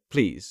go,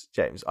 please,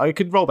 James? I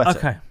could roll better.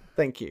 Okay.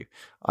 Thank you.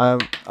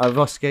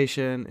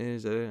 Investigation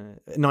is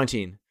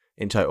 19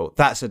 in total.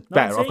 That's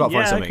better. I've got to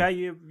find something.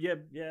 Okay.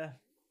 Yeah.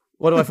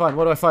 What do I find?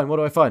 What do I find? What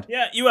do I find?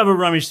 Yeah. You have a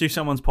rummage through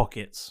someone's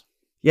pockets.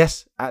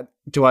 Yes.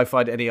 Do I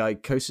find any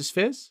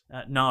icosospheres?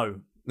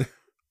 No.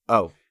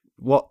 Oh,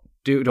 what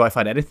do I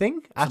find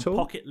anything at Some all?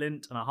 pocket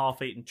lint and a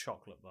half-eaten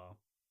chocolate bar.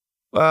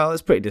 Well,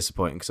 that's pretty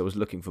disappointing because I was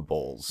looking for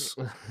balls.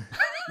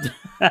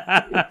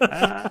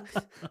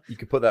 You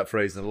could put that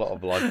phrase in a lot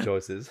of life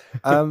choices.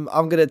 I'm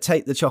gonna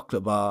take the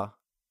chocolate bar.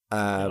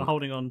 I'm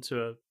holding on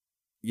to a.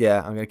 Yeah,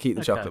 I'm gonna keep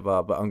the Okay. chocolate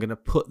bar, but I'm gonna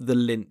put the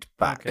lint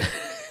back. Okay.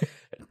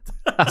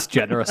 That's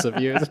generous of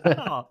you, isn't it?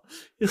 Oh,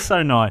 you're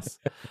so nice.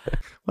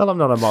 Well, I'm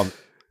not a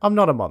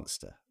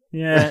monster.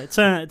 Yeah, it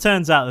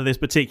turns out that this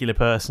particular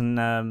person,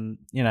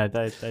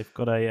 they've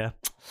got a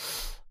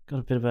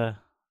bit of a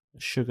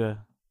sugar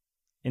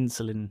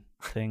insulin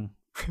thing,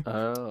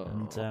 Oh.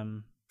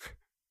 and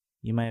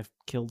you may have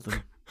killed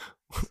them.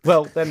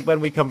 Well, then when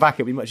we come back,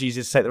 it'll be much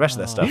easier to take the rest of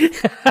their stuff.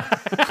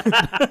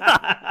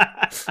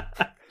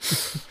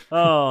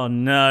 Oh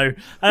no!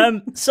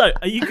 So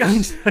are you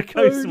going to the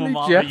coast, or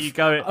are Jeff, you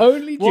going?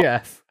 only What?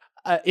 Jeff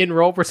in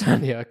Royal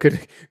Britannia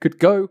could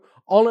go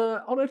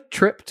on a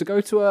trip to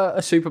go to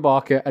a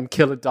supermarket and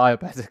kill a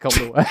diabetic on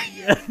the way.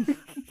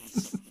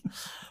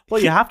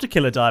 Well, you have to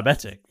kill a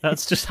diabetic.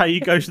 That's just how you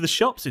go to the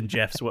shops in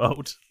Jeff's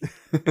world.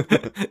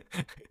 I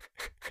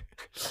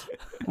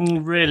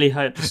really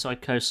hope the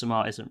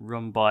Psychosamart isn't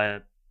run by a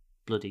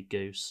bloody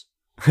goose.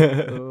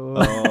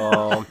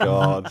 Oh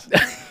God!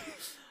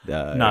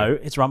 No,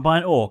 it's run by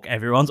an orc.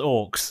 Everyone's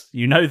orcs.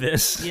 You know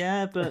this.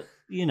 Yeah, but,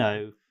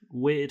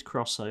 weird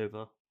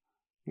crossover.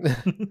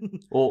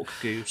 Orc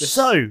goose.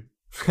 So,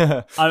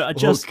 I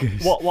just Orc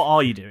goose. what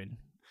are you doing?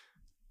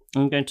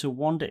 I'm going to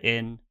wander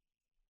in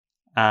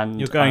and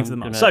You're going I'm to the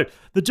mine. gonna- So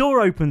the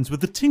door opens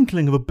with the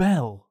tinkling of a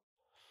bell,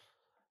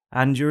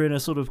 and you're in a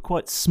sort of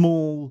quite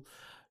small,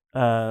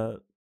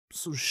 sort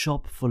of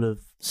shop full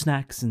of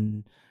snacks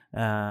and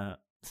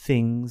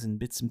things and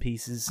bits and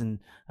pieces, and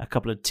a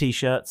couple of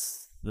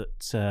T-shirts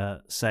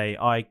that say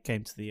 "I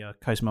came to the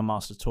Cosmo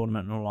Masters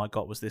tournament and all I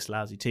got was this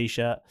lousy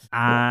T-shirt."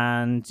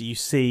 And you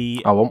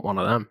see I want one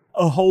of them.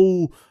 a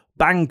whole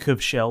bank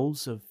of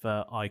shells of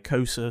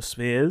Icosa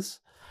spheres,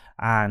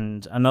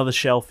 and another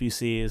shelf you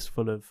see is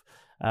full of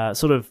they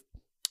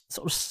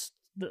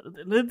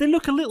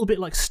look a little bit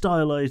like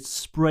stylized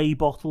spray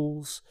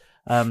bottles,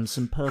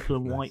 some purple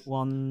and white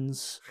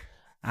ones,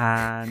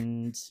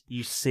 and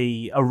you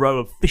see a row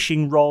of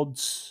fishing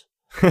rods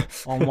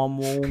on one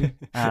wall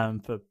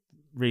for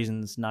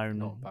reasons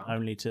known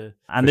only to.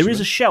 And there is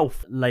a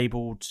shelf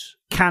labelled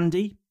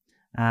candy,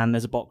 and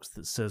there's a box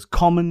that says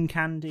common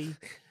candy.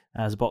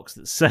 There's a box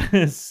that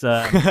says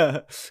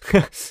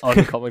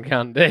Uncommon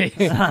candy.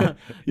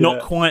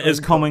 not quite as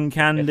common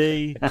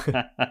candy,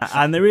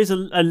 and there is a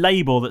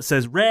label that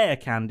says rare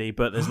candy,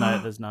 but there's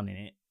none in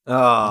it.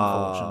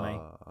 Unfortunately.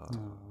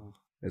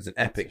 There's an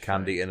epic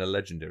candy and a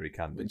legendary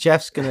candy.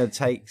 Jeff's gonna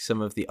take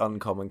some of the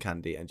uncommon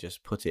candy and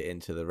just put it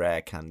into the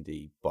rare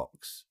candy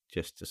box,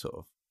 just to sort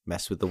of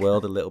mess with the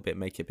world a little bit,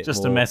 make it a bit Just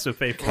more to mess with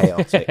people.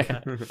 chaotic.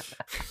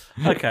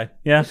 Okay,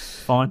 yeah,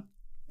 fine.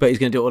 But he's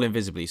gonna do it all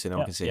invisibly, so no one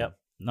Yep, can see yep. him.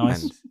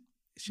 Nice. And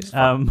it's just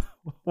fun.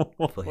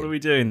 What are we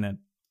doing then?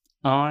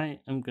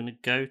 I am going to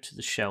go to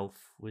the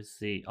shelf with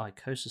the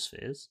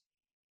icosospheres,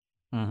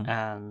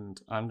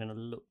 and I'm going to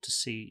look to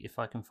see if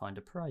I can find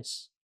a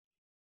price.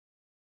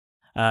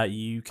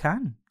 You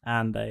can,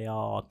 and they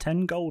are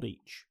 10 gold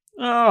each.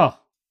 Oh,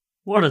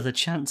 what are the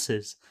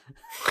chances?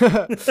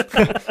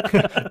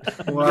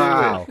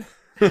 Wow,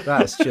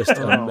 that's just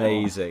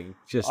amazing.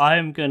 Just I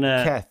am going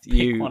to Keth, pick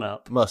you one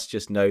up. must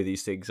just know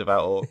these things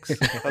about orcs.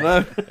 I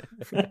know.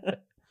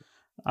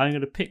 I'm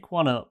going to pick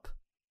one up,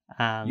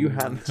 and You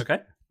hand. Okay.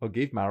 I'll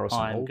give Maros an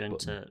I'm old going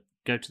button. to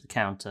go to the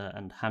counter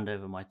and hand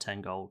over my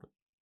 10 gold.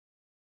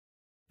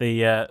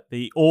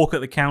 The orc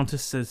at the counter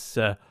says,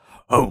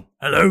 "Oh,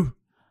 hello.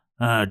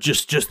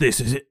 Just this,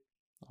 is it?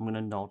 I'm going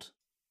to nod.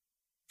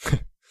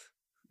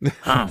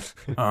 Oh,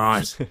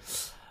 all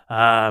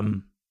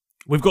right.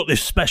 We've got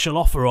this special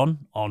offer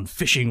on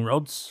fishing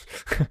rods.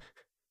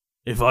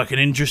 If I can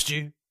interest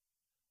you,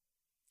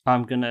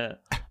 I'm going to...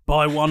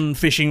 buy one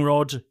fishing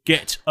rod,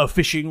 get a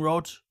fishing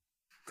rod."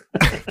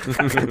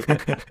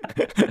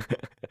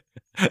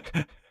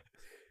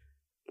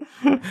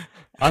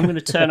 I'm going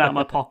to turn out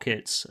my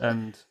pockets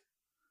and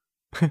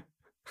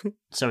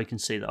so he can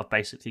see that I've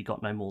basically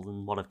got no more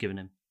than what I've given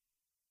him.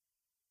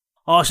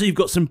 Oh, so you've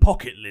got some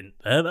pocket lint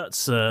there.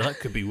 That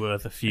could be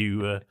worth a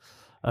few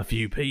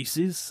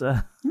pieces.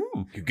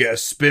 You could get a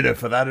spinner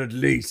for that at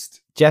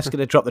least. Jeff's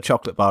gonna drop the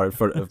chocolate bar in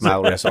front of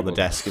Malrus on the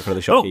desk in front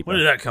of the Oh, shopkeeper. where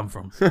did that come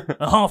from?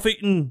 A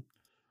half-eaten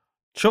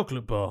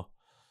chocolate bar.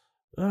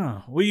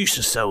 Oh, we used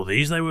to sell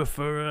these. They were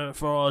for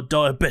our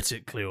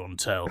diabetic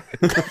clientele.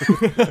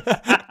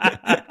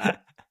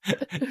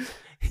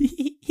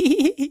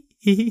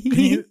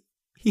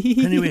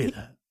 Can you hear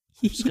that?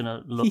 I'm just going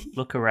to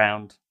look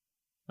around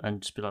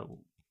and just be like,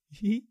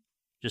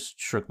 just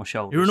shrug my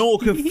shoulders. You're an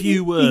orc of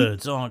few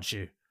words, aren't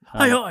you?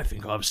 Hey, I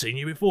think I've seen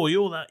you before.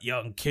 You're that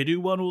young kid who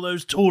won all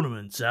those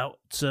tournaments out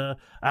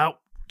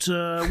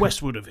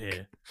westward of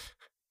here.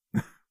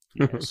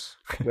 Yes.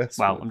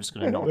 Well, I'm just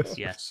going to nod.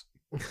 Yes.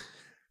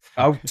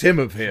 Oh, Tim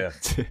of here.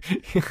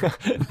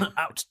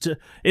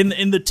 in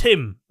the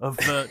Tim of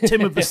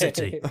the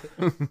city.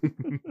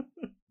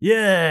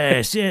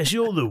 Yes,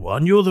 you're the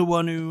one. You're the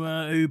one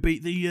who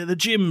beat the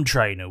gym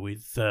trainer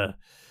with your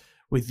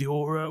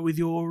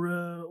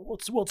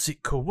what's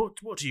it called?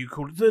 What do you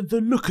call it?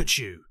 The look at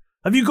you.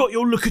 Have you got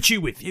your look at you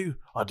with you?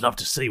 I'd love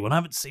to see one. I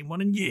haven't seen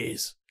one in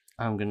years.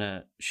 I'm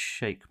gonna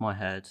shake my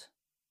head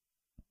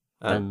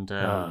and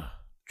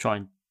try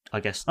and, I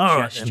guess,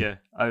 gesture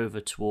over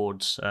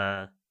towards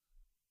the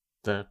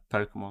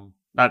Pokemon.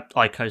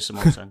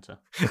 Icosamon Center.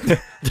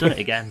 Done it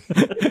again.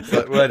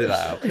 Where did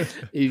that out?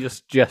 He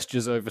just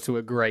gestures over to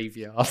a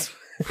graveyard.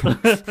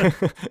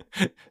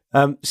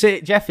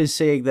 Jeff is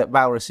seeing that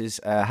Malrus is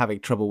having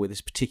trouble with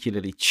this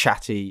particularly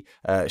chatty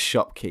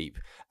shopkeep,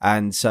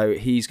 and so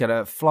he's going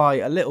to fly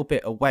a little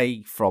bit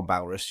away from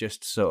Malrus,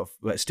 just sort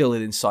of still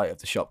in sight of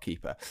the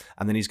shopkeeper,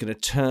 and then he's going to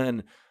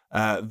turn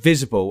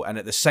visible and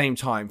at the same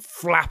time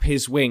flap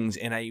his wings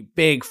in a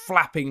big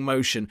flapping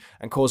motion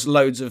and cause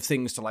loads of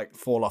things to like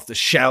fall off the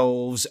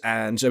shelves,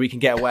 and so he can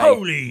get away.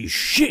 Holy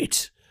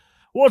shit!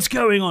 What's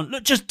going on?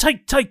 Look, just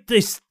take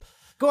this.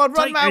 Go on,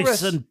 run,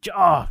 Malrus! And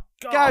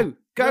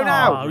Go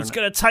now! It's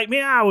going to take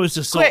me hours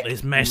to sort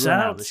this mess Run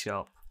out out. of the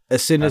shop.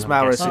 As soon as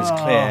Malrus is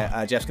clear,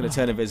 Jeff's going to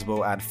turn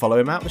invisible and follow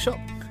him out the shop.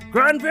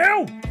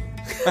 Granville!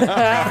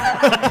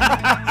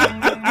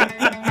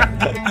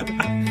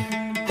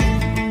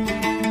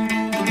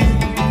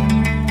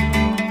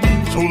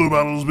 So the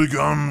battle's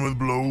begun with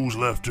blows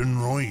left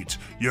and right.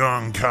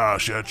 Young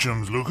Cash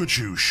Etchams, look at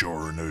you,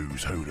 sure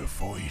knows how to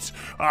fight.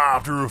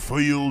 After a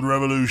failed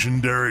revolution,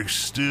 Derek's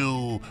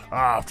still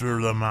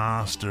after the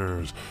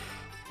masters.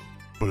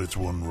 But it's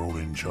one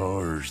rolling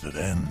charge that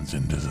ends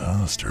in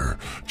disaster.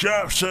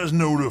 Jeff says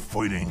no to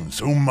fighting,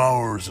 so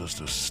Mowers has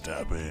to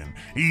step in.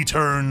 He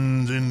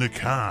turns into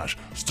Cash,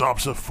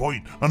 stops a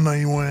fight, and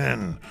they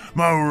win.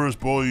 Mowers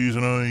boys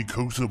and I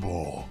coax a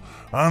ball,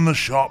 and the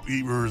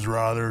shopkeeper's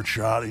rather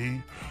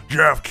chatty.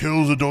 Jeff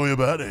kills a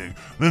diabetic,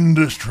 then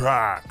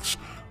distracts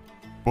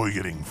by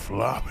getting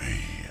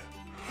flappy.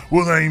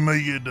 Will they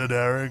make it to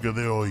Derek at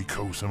the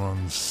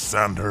Icosamon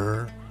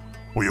Center?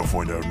 Well, you'll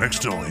find out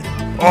next time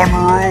on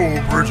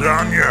Roll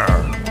Britannia.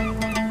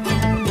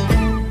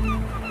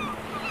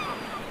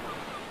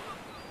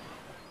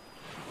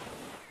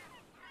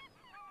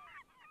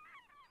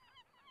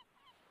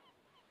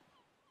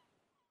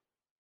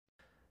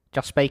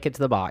 Just speaking to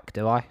the mic,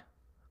 do I?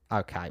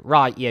 Okay,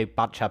 right, you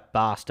bunch of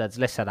bastards,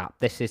 listen up.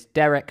 This is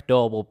Derek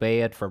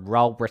Normalbeard from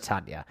Roll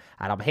Britannia,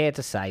 and I'm here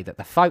to say that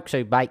the folks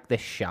who make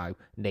this show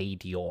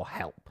need your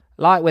help.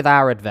 Like with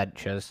our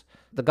adventures,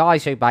 the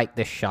guys who make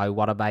this show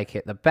want to make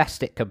it the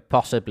best it can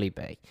possibly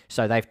be,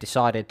 so they've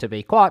decided to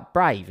be quite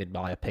brave, in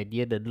my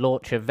opinion, and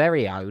launch a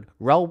very own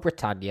Roll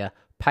Britannia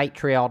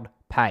Patreon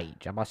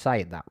page. Am I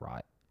saying that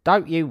right?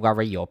 Don't you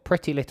worry your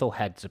pretty little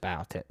heads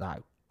about it,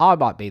 though. I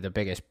might be the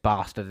biggest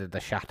bastard in the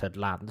Shattered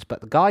Lands,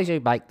 but the guys who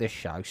make this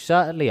show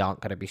certainly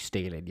aren't going to be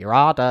stealing your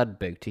hard-earned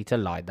booty to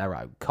line their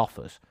own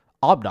coffers.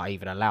 I'm not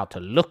even allowed to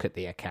look at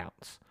the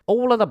accounts.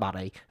 All of the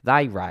money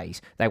they raise,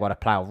 they want to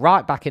plough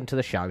right back into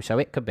the show so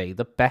it can be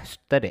the best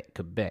that it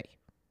can be.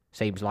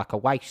 Seems like a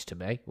waste to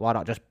me. Why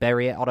not just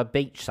bury it on a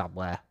beach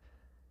somewhere?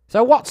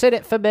 So what's in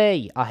it for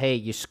me? I hear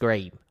you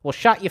scream. Well,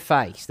 shut your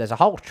face. There's a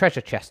whole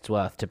treasure chest's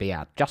worth to be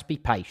had. Just be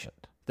patient.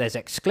 There's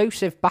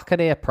exclusive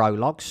Buccaneer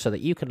prologues so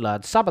that you can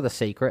learn some of the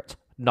secrets,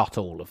 not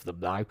all of them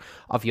though,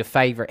 of your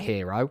favourite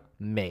hero,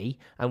 me,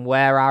 and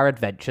where our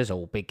adventures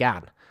all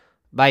began.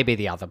 Maybe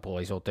the other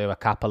boys will do a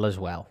couple as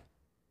well.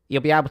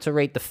 You'll be able to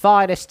read the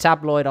finest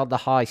tabloid on the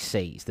high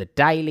seas, the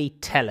Daily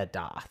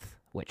Teledarth,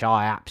 which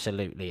I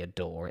absolutely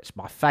adore. It's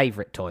my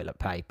favourite toilet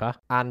paper.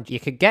 And you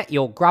can get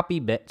your grubby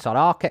mitts on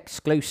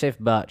ARC-exclusive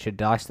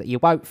merchandise that you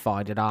won't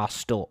find in our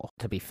store.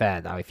 To be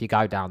fair, though, if you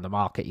go down the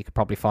market, you could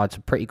probably find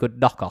some pretty good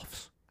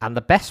knockoffs. And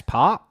the best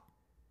part?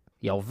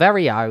 Your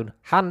very own,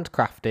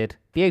 handcrafted,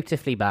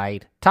 beautifully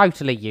made,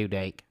 totally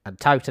unique, and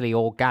totally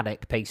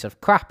organic piece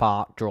of crap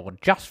art drawn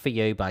just for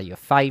you by your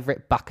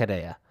favourite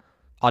Buccaneer.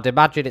 I'd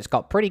imagine it's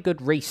got pretty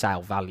good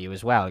resale value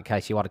as well, in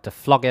case you wanted to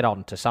flog it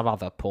on to some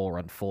other poor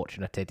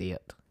unfortunate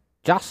idiot.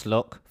 Just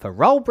look for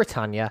Roll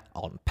Britannia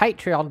on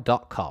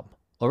patreon.com,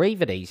 or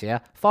even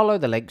easier, follow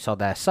the links on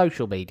their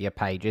social media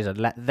pages and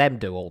let them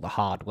do all the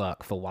hard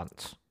work for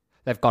once.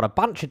 They've got a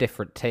bunch of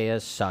different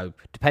tiers, so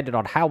depending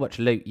on how much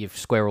loot you've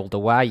squirreled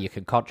away, you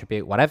can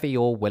contribute whatever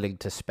you're willing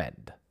to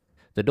spend.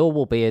 The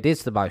Normalbeard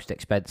is the most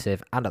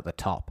expensive and at the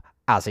top,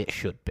 as it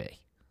should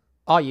be.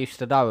 I used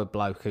to know a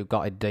bloke who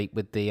got in deep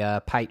with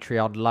the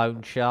Patreon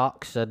loan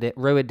sharks, and it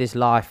ruined his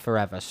life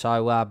forever,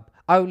 so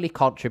only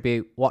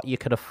contribute what you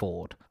can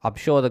afford. I'm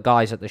sure the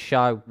guys at the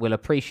show will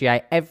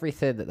appreciate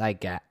everything that they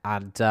get,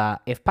 and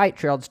if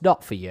Patreon's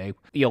not for you,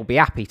 you'll be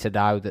happy to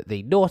know that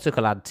the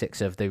nautical antics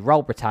of the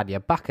Royal Britannia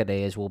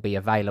Buccaneers will be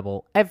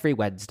available every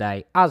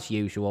Wednesday, as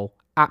usual,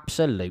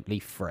 absolutely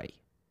free.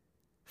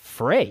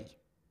 Free?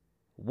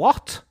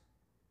 What?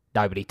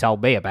 Nobody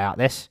told me about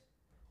this.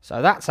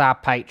 So that's our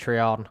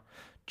Patreon.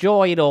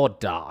 Join or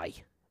die.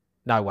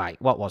 No, wait,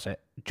 what was it?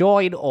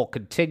 Join or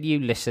continue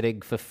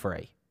listening for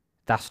free.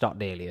 That's not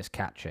nearly as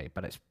catchy,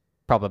 but it's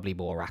probably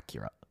more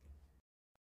accurate.